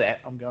 and for that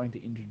I'm going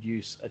to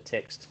introduce a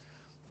text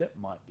that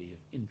might be of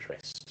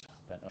interest.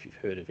 I don't know if you've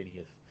heard of any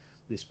of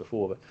this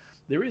before, but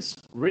there is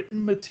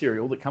written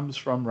material that comes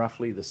from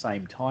roughly the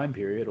same time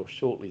period or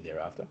shortly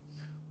thereafter,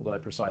 although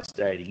precise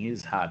dating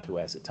is hard to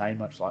ascertain,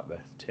 much like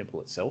the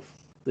temple itself.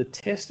 The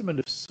Testament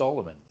of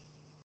Solomon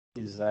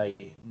is a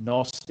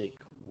Gnostic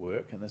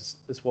work, and that's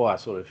why I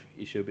sort of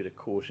issue a bit of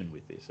caution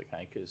with this,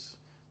 okay, because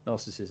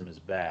Gnosticism is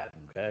bad,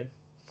 okay?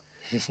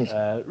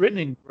 Written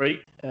in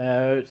Greek,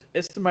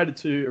 estimated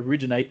to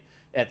originate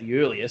at the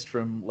earliest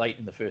from late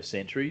in the 1st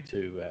century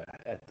to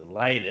at the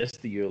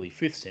latest, the early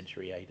 5th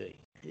century AD.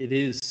 It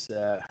is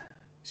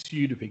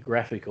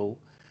pseudepigraphical,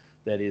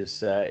 that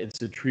is,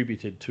 it's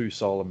attributed to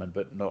Solomon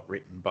but not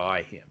written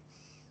by him.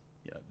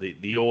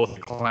 The author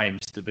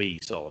claims to be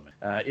Solomon.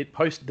 It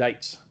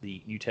postdates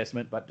the New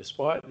Testament, but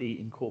despite the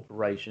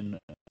incorporation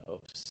of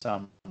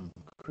some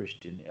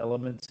Christian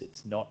elements,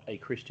 it's not a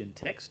Christian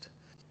text.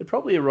 It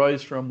probably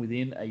arose from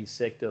within a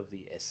sect of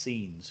the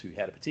Essenes, who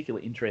had a particular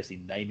interest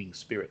in naming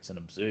spirits and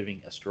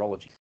observing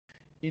astrology.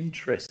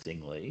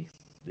 Interestingly,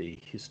 the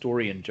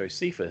historian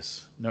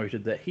Josephus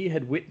noted that he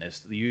had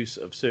witnessed the use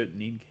of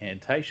certain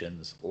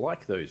incantations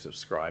like those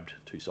ascribed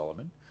to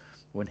Solomon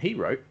when he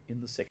wrote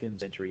in the 2nd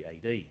century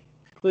AD.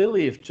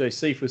 Clearly, if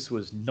Josephus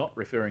was not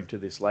referring to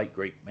this late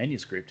Greek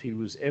manuscript, he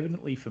was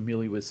evidently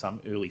familiar with some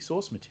early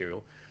source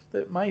material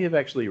that may have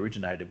actually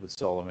originated with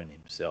Solomon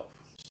himself.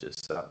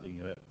 just something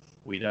that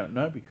we don't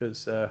know,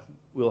 because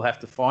we'll have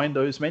to find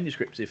those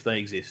manuscripts if they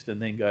exist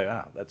and then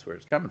go, that's where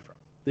it's coming from.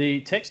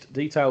 The text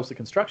details the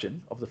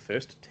construction of the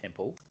first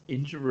temple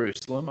in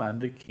Jerusalem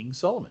under King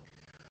Solomon.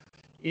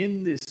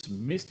 In this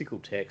mystical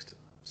text,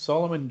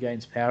 Solomon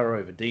gains power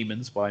over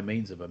demons by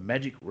means of a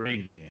magic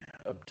ring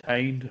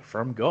obtained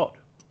from God.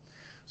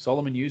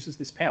 Solomon uses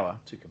this power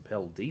to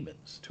compel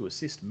demons to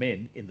assist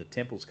men in the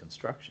temple's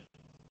construction.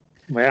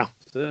 Wow.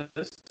 So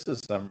this is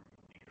some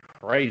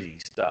crazy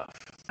stuff.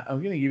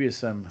 I'm going to give you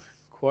some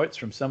quotes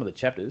from some of the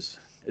chapters.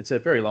 It's a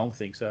very long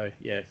thing, so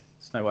yeah,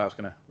 there's no way I was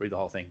going to read the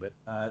whole thing, but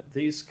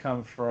these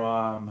come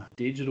from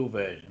digital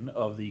version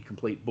of the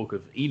complete book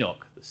of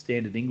Enoch, the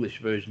standard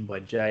English version by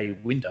J.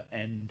 Winter,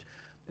 and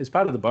as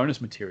part of the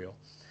bonus material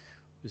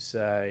was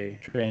a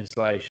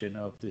translation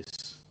of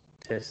this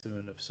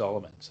Testament of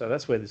Solomon. So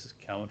that's where this is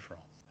coming from.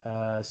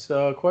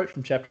 So a quote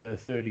from chapter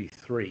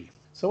 33.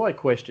 So I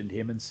questioned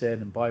him and said,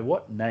 and by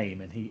what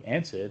name? And he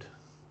answered,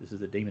 this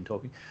is the demon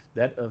talking,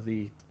 that of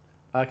the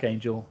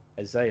archangel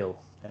Azazel.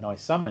 And I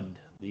summoned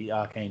the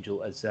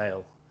archangel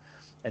Azazel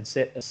and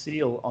set a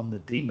seal on the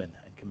demon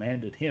and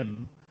commanded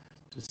him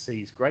to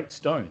seize great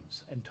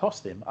stones and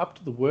toss them up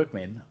to the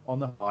workmen on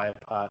the higher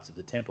parts of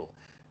the temple.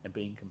 And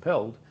being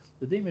compelled,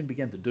 the demon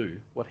began to do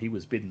what he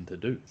was bidden to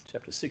do.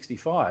 Chapter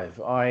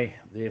 65. I,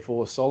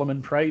 therefore,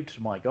 Solomon, prayed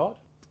to my God,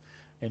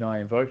 and I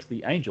invoked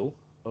the angel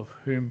of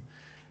whom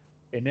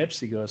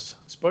Enepsigos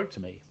spoke to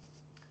me,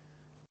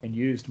 and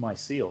used my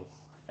seal,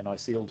 and I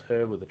sealed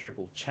her with a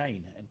triple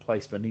chain, and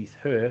placed beneath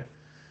her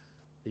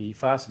the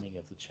fastening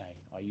of the chain.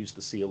 I used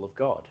the seal of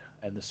God,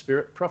 and the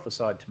Spirit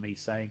prophesied to me,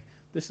 saying,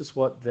 This is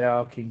what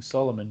thou, King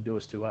Solomon,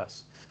 doest to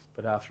us.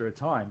 But after a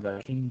time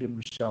thy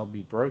kingdom shall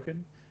be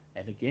broken,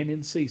 and again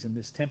in season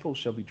this temple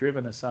shall be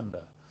driven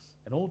asunder,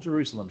 and all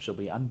Jerusalem shall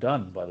be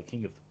undone by the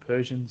king of the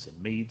Persians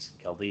and Medes and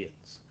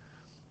Chaldeans.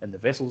 And the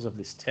vessels of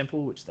this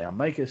temple which thou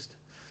makest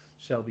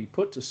shall be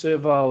put to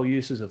servile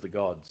uses of the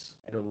gods,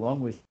 and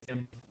along with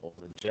them all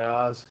the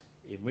jars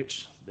in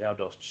which thou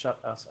dost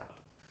shut us up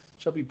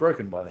shall be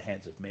broken by the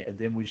hands of men, and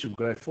then we shall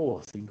go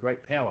forth in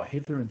great power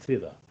hither and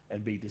thither,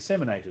 and be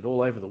disseminated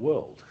all over the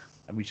world,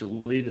 and we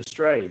shall lead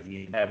astray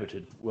the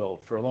inhabited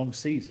world for a long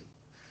season,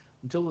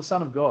 until the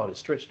Son of God is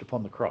stretched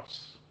upon the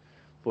cross.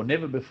 For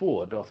never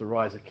before doth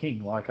arise a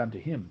king like unto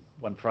him,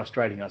 one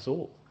frustrating us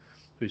all,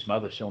 whose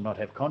mother shall not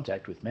have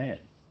contact with man.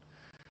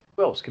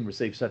 Who else can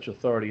receive such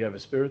authority over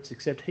spirits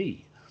except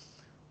he,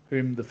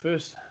 whom the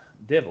first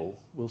devil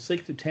will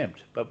seek to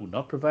tempt, but will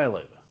not prevail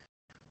over?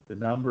 The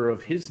number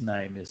of his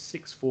name is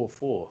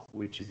 644,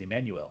 which is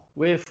Emmanuel.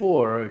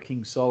 Wherefore, O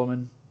King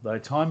Solomon, thy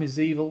time is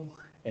evil,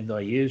 and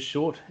thy years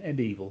short and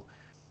evil,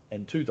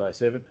 and to thy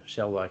servant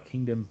shall thy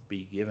kingdom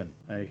be given.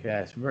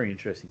 Okay, some very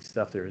interesting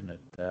stuff there, isn't it?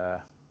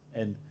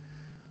 And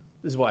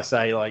this is why I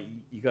say, like,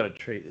 you got to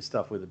treat this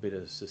stuff with a bit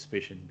of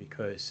suspicion,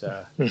 because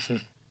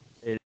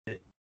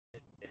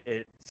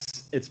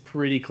it's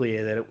pretty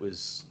clear that it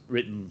was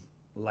written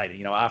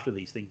later, after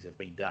these things have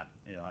been done,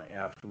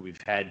 after we've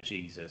had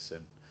Jesus,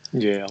 and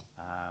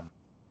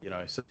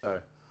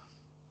so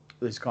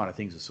these kind of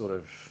things are sort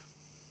of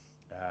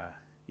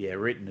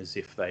written as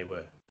if they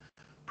were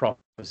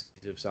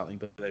prophecies of something,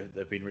 but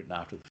they've been written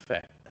after the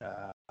fact.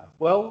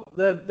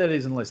 That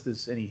is, unless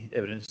there's any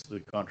evidence to the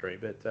contrary.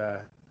 But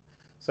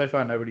so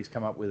far, nobody's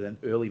come up with an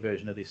early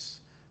version of this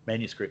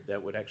manuscript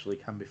that would actually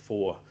come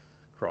before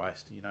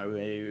Christ.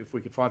 If we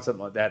could find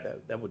something like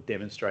that, that would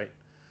demonstrate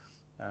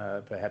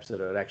perhaps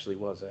that it actually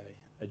was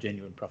a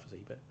genuine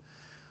prophecy. But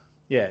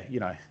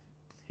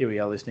here we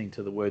are listening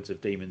to the words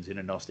of demons in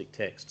a Gnostic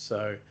text.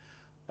 So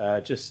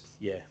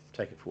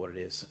take it for what it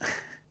is.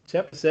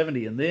 Chapter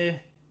 70, and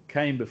there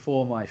came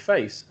before my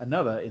face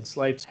another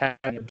enslaved,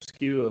 having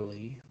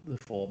obscurely the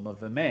form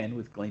of a man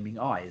with gleaming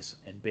eyes,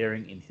 and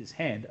bearing in his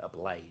hand a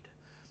blade.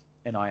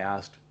 And I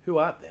asked, Who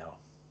art thou?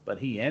 But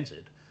he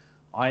answered,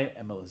 I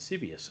am a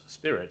lascivious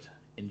spirit,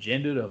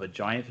 engendered of a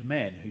giant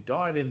man, who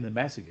died in the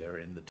massacre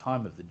in the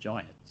time of the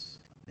giants.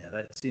 Now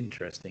that's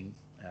interesting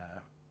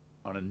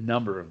on a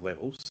number of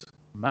levels,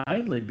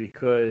 mainly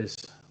because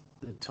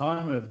the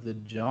time of the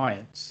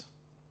giants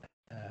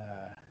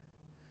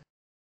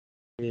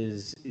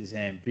is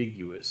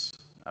ambiguous.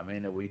 I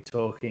mean, are we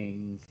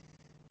talking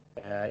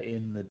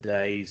in the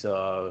days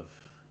of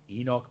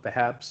Enoch,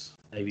 perhaps?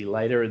 Maybe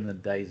later in the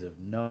days of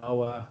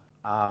Noah,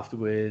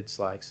 afterwards,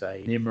 like,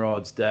 say,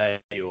 Nimrod's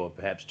day, or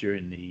perhaps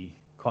during the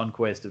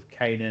conquest of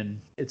Canaan?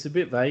 It's a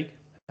bit vague.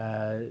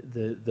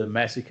 The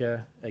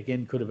massacre,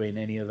 again, could have been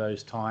any of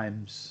those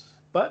times.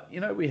 But,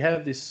 we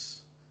have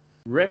this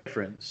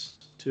reference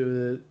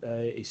to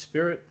a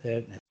spirit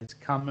that has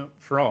come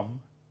from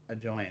a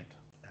giant.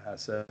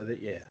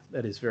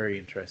 That is very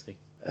interesting.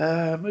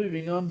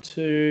 Moving on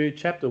to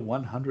chapter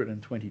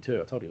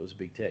 122. I told you it was a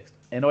big text.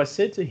 And I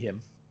said to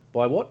him,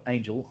 By what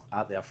angel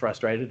art thou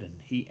frustrated? And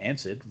he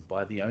answered,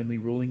 By the only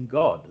ruling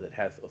God that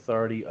hath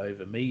authority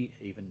over me,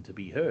 even to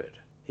be heard.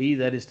 He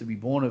that is to be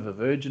born of a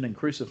virgin and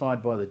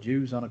crucified by the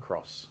Jews on a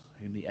cross,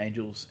 whom the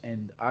angels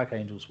and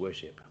archangels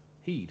worship.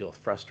 He doth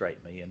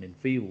frustrate me and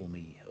enfeeble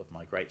me of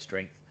my great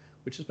strength,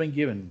 which has been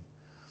given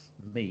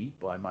me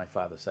by my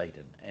father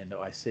Satan. And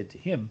I said to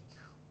him,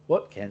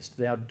 what canst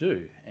thou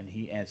do? And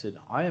he answered,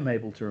 I am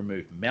able to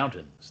remove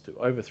mountains, to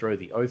overthrow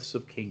the oaths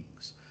of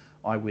kings.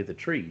 I wither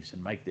trees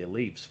and make their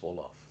leaves fall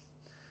off.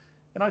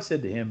 And I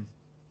said to him,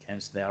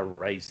 canst thou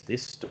raise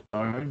this stone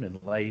and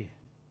lay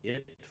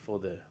it for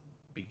the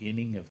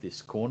beginning of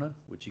this corner,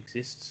 which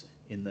exists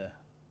in the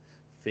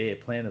fair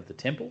plan of the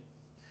temple?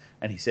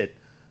 And he said,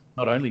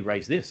 not only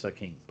raise this, O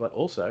king, but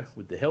also,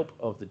 with the help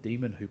of the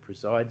demon who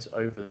presides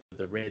over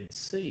the Red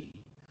Sea,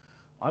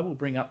 I will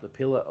bring up the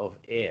pillar of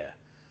air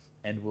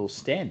and will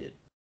stand it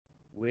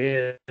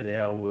where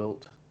thou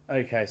wilt.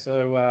 Okay,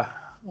 so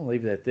I'll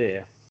leave that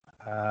there.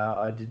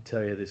 I did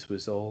tell you this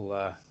was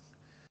all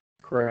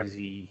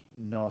crazy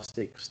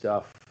Gnostic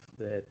stuff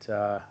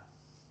that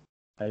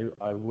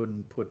I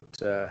wouldn't put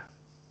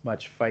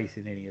much faith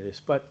in any of this.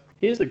 But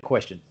here's the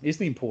question. Here's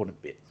the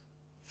important bit.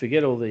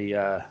 Forget all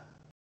the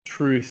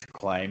truth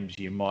claims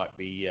you might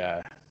be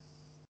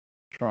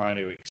trying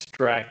to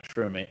extract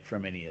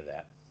from any of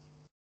that.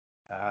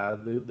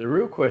 The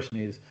real question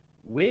is,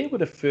 where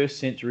would a first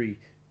century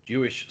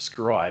Jewish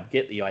scribe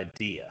get the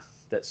idea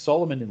that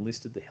Solomon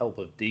enlisted the help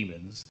of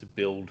demons to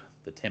build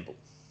the temple?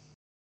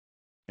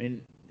 I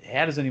mean,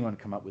 how does anyone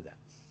come up with that?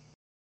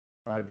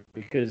 Right?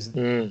 Because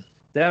that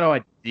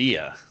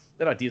idea's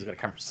got to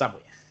come from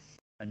somewhere.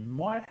 And you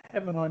might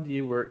have an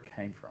idea where it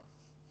came from.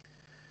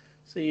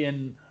 See,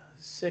 in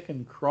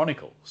 2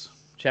 Chronicles,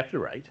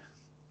 chapter 8,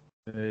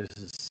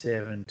 verses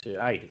 7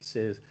 to 8, it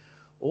says,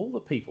 all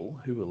the people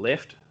who were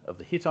left of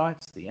the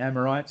Hittites, the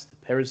Amorites, the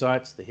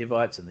Perizzites, the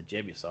Hivites, and the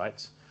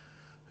Jebusites,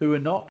 who were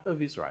not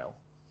of Israel,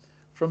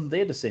 from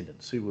their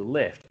descendants who were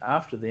left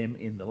after them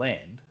in the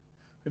land,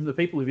 whom the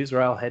people of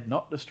Israel had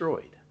not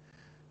destroyed,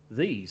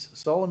 these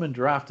Solomon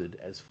drafted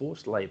as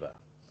forced labor,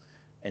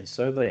 and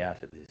so they are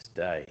to this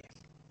day.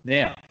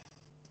 Now,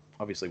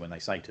 obviously when they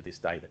say to this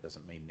day, that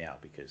doesn't mean now,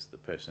 because the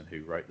person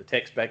who wrote the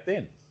text back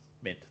then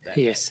meant that.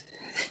 Yes,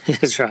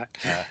 that's right.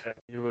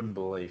 You wouldn't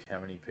believe how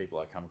many people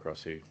I come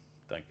across who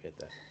don't get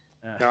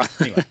that.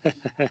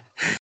 Anyway,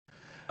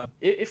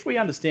 if we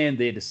understand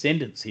their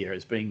descendants here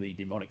as being the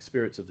demonic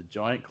spirits of the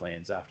giant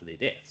clans after their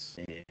deaths,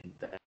 and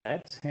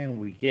that's how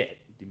we get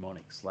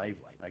demonic slave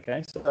labor.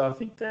 Okay, so I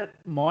think that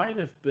might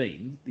have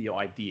been the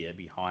idea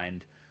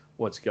behind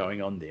what's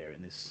going on there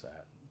in this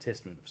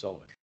Testament of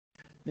Solomon.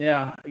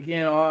 Now,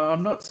 again,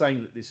 I'm not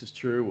saying that this is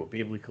true or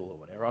biblical or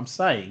whatever. I'm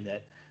saying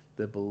that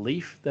the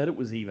belief that it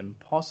was even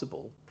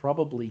possible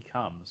probably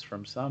comes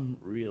from some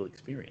real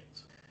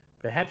experience.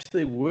 Perhaps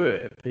there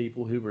were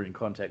people who were in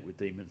contact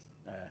with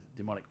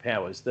demonic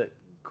powers that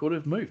could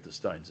have moved the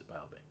stones at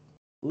Baalbek.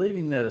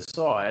 Leaving that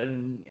aside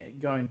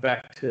and going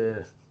back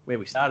to where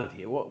we started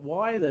here,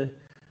 why the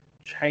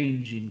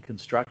change in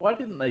construction? Why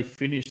didn't they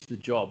finish the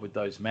job with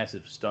those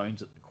massive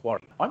stones at the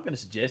quarry? I'm going to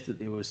suggest that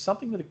there was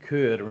something that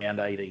occurred around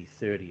AD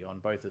 30 on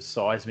both a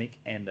seismic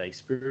and a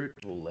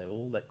spiritual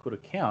level that could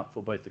account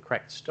for both the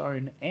cracked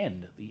stone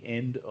and the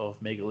end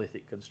of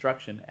megalithic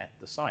construction at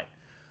the site.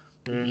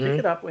 Mm-hmm. Pick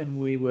it up when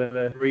we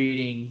were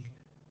reading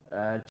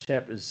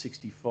chapters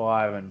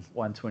 65 and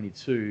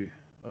 122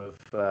 of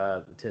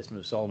the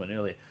Testament of Solomon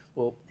earlier.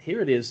 Well,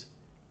 here it is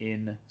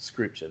in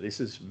Scripture. This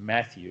is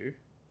Matthew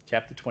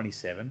chapter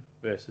 27,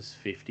 verses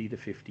 50 to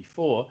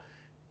 54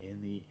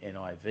 in the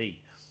NIV.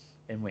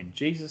 And when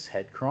Jesus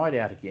had cried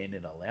out again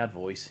in a loud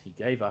voice, he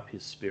gave up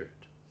his spirit.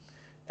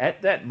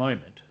 At that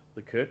moment,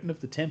 the curtain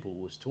of the temple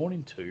was torn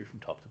in two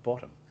from top to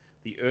bottom.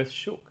 The earth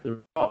shook, the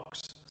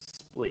rocks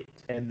split,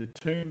 and the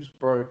tombs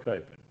broke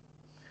open.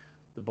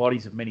 The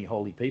bodies of many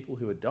holy people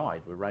who had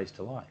died were raised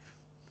to life.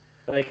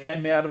 They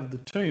came out of the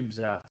tombs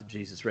after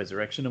Jesus'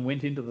 resurrection and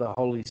went into the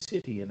holy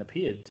city and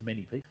appeared to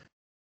many people.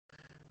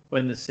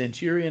 When the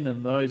centurion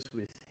and those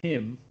with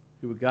him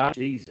who were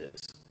guarding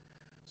Jesus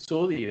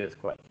saw the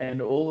earthquake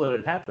and all that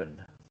had happened,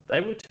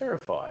 they were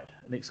terrified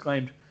and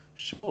exclaimed,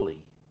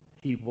 surely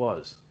he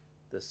was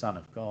the Son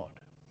of God.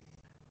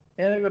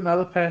 And I've got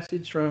another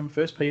passage from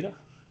 1 Peter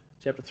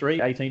chapter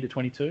 3, 18 to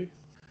 22.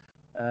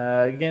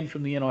 Again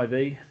from the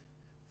NIV.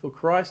 For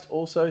Christ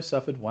also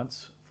suffered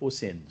once for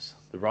sins,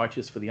 the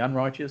righteous for the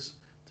unrighteous,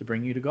 to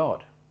bring you to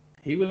God.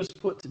 He was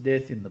put to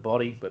death in the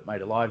body, but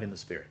made alive in the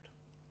spirit.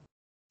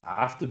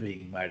 After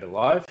being made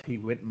alive, he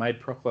went and made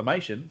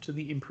proclamation to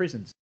the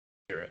imprisoned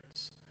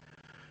spirits,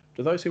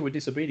 to those who were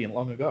disobedient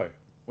long ago,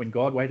 when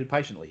God waited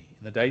patiently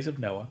in the days of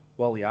Noah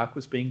while the ark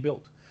was being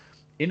built.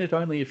 In it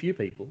only a few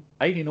people,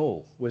 8 in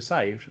all, were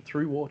saved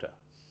through water.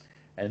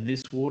 And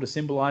this water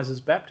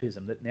symbolizes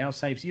baptism that now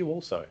saves you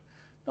also,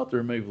 not the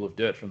removal of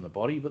dirt from the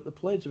body, but the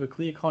pledge of a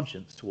clear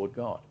conscience toward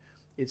God.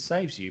 It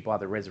saves you by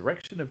the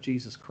resurrection of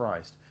Jesus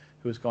Christ,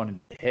 who has gone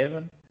into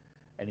heaven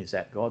and is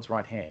at God's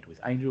right hand with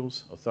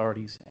angels,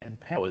 authorities, and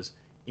powers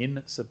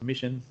in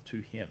submission to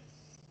him.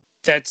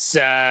 That's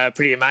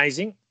pretty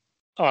amazing.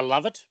 I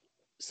love it.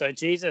 So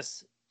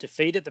Jesus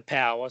defeated the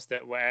powers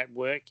that were at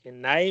work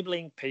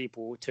enabling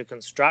people to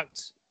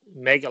construct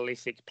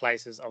megalithic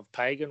places of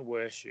pagan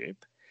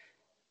worship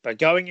by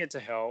going into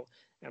hell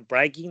and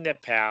breaking their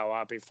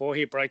power before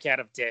he broke out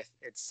of death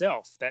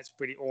itself. That's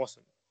pretty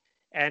awesome.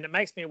 And it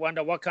makes me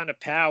wonder what kind of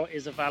power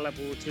is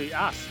available to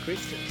us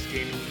Christians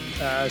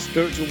in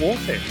spiritual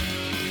warfare.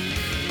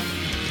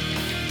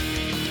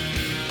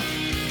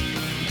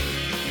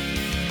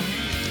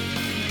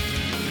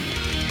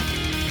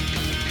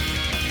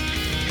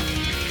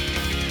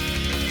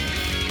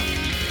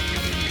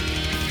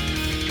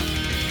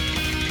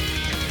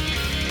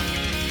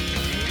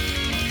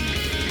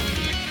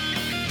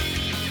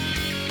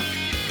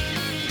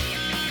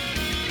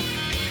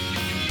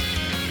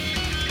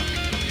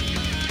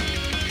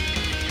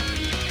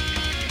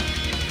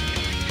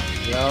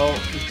 Well,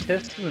 the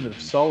Testament of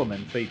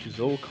Solomon features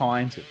all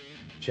kinds of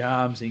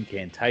charms,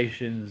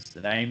 incantations, the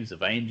names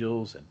of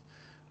angels, and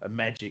a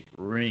magic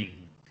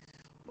ring.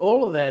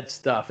 All of that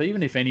stuff,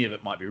 even if any of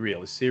it might be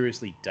real, is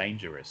seriously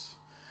dangerous.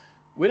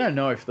 We don't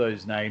know if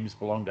those names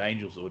belong to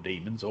angels or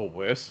demons, or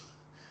worse.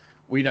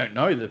 We don't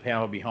know the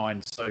power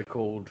behind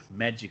so-called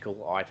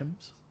magical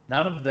items.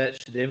 None of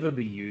that should ever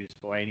be used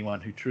by anyone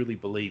who truly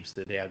believes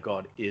that our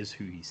God is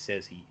who he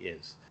says he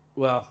is.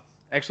 Well,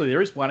 actually,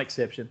 there is one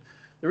exception.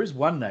 There is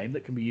one name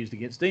that can be used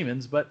against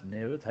demons, but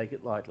never take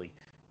it lightly.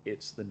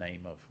 It's the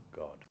name of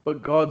God.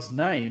 But God's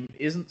name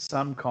isn't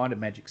some kind of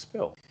magic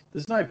spell.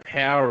 There's no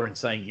power in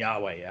saying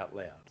Yahweh out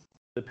loud.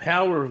 The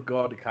power of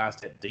God to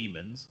cast out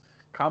demons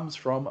comes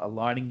from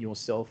aligning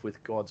yourself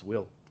with God's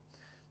will.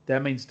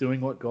 That means doing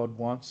what God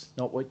wants,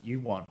 not what you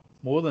want.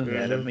 More than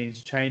that, it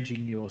means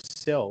changing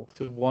yourself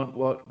to want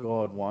what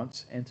God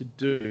wants and to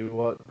do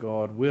what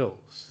God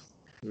wills.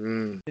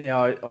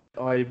 Now,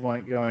 I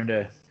won't go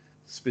into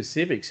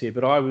specifics here,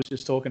 but I was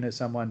just talking to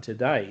someone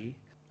today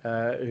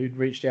who'd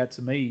reached out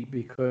to me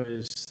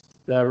because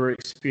they were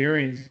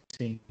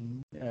experiencing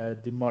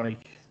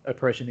demonic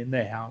oppression in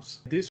their house.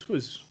 This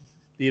was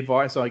the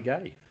advice I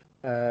gave.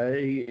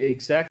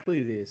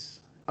 Exactly this.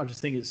 I just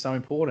think it's so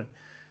important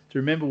to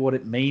remember what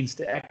it means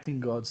to act in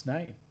God's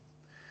name.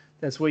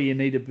 That's where you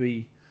need to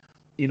be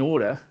in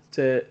order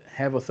to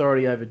have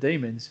authority over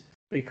demons,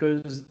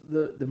 because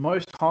the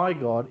Most High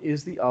God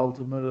is the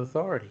ultimate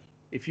authority.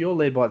 If you're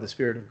led by the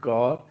Spirit of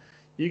God,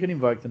 you can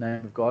invoke the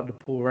name of God to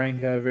pull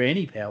rank over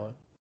any power.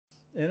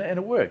 And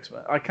it works.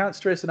 I can't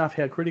stress enough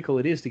how critical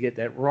it is to get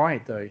that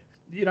right, though.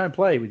 You don't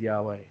play with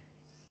Yahweh.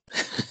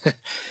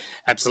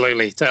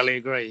 Absolutely. Totally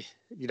agree.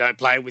 You don't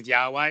play with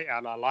Yahweh,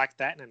 and I like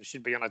that, and it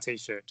should be on a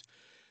T-shirt.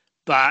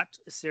 But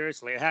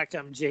seriously, how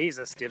come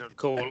Jesus didn't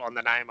call on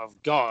the name of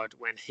God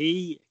when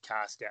he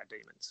cast out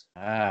demons?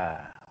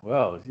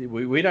 Well,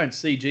 we don't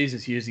see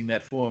Jesus using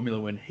that formula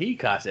when he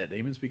cast out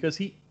demons because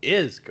he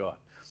is God.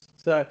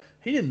 So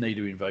he didn't need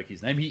to invoke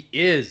his name. He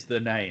is the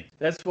name.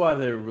 That's why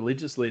the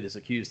religious leaders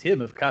accused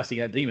him of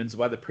casting out demons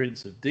by the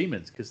prince of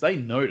demons, because they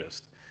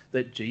noticed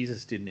that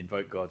Jesus didn't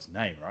invoke God's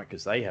name, right?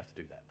 Because they have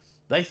to do that.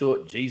 They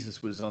thought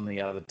Jesus was on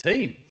the other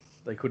team.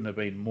 They couldn't have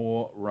been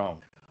more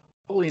wrong.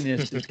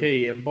 Holiness is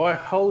key, and by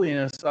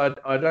holiness,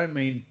 I don't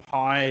mean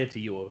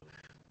piety or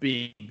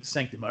being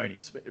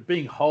sanctimonious.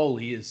 Being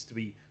holy is to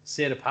be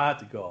set apart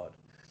to God,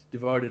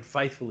 devoted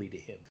faithfully to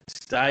him.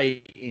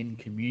 Stay in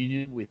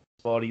communion with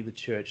his body, the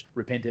church.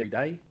 Repent every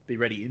day. Be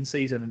ready in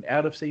season and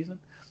out of season.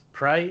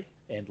 Pray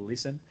and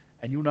listen,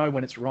 and you'll know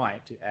when it's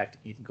right to act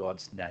in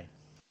God's name.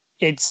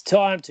 It's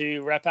time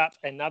to wrap up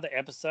another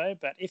episode,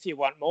 but if you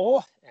want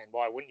more, and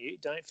why wouldn't you,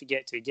 don't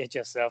forget to get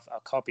yourself a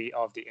copy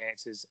of the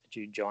Answers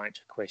to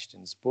Giant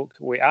Questions book.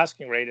 We're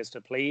asking readers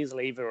to please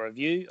leave a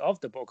review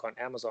of the book on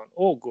Amazon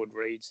or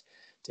Goodreads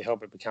to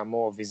help it become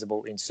more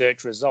visible in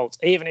search results.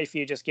 Even if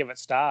you just give it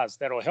stars,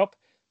 that'll help,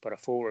 but a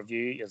full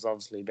review is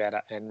obviously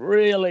better and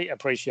really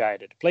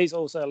appreciated. Please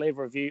also leave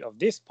a review of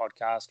this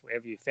podcast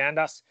wherever you found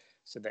us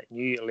so that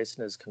new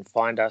listeners can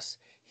find us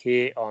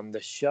here on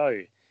the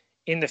show.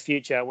 In the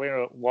future, we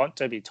want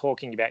to be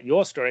talking about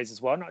your stories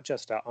as well, not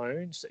just our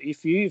own. So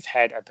if you've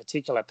had a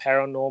particular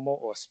paranormal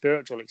or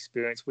spiritual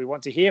experience, we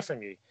want to hear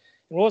from you. And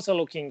we're also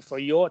looking for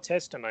your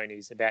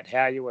testimonies about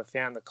how you have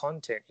found the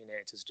content in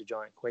Answers to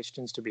Giant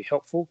Questions to be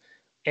helpful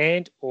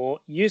and or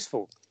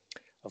useful.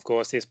 Of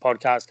course, this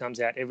podcast comes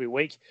out every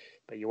week,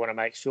 but you want to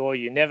make sure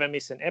you never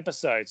miss an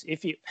episode. So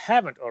if you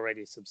haven't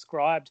already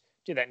subscribed,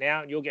 do that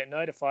now and you'll get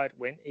notified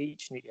when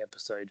each new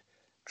episode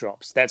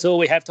drops. That's all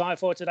we have time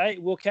for today.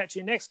 We'll catch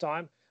you next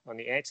time on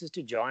the Answers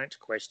to Giant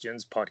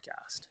Questions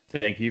podcast.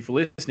 Thank you for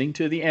listening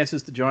to the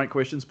Answers to Giant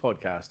Questions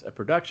podcast, a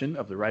production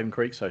of the Raven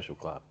Creek Social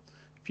Club.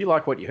 If you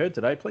like what you heard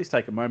today, please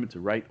take a moment to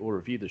rate or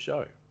review the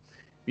show.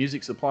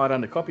 Music supplied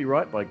under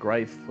copyright by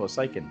Grave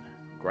Forsaken,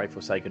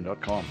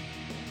 graveforsaken.com.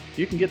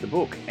 You can get the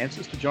book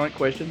Answers to Giant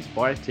Questions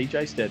by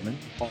TJ Stedman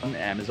on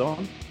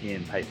Amazon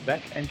in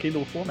paperback and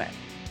Kindle format.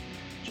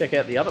 Check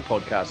out the other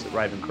podcasts at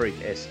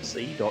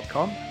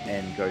ravencreeksc.com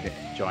and go to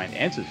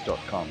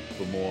giantanswers.com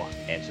for more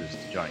answers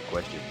to giant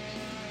questions.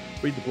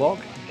 Read the blog,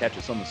 catch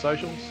us on the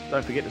socials.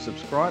 Don't forget to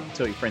subscribe and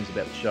tell your friends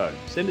about the show.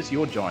 Send us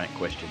your giant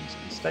questions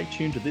and stay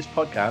tuned to this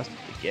podcast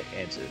to get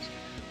answers.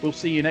 We'll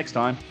see you next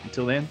time.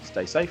 Until then,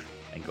 stay safe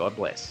and God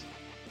bless.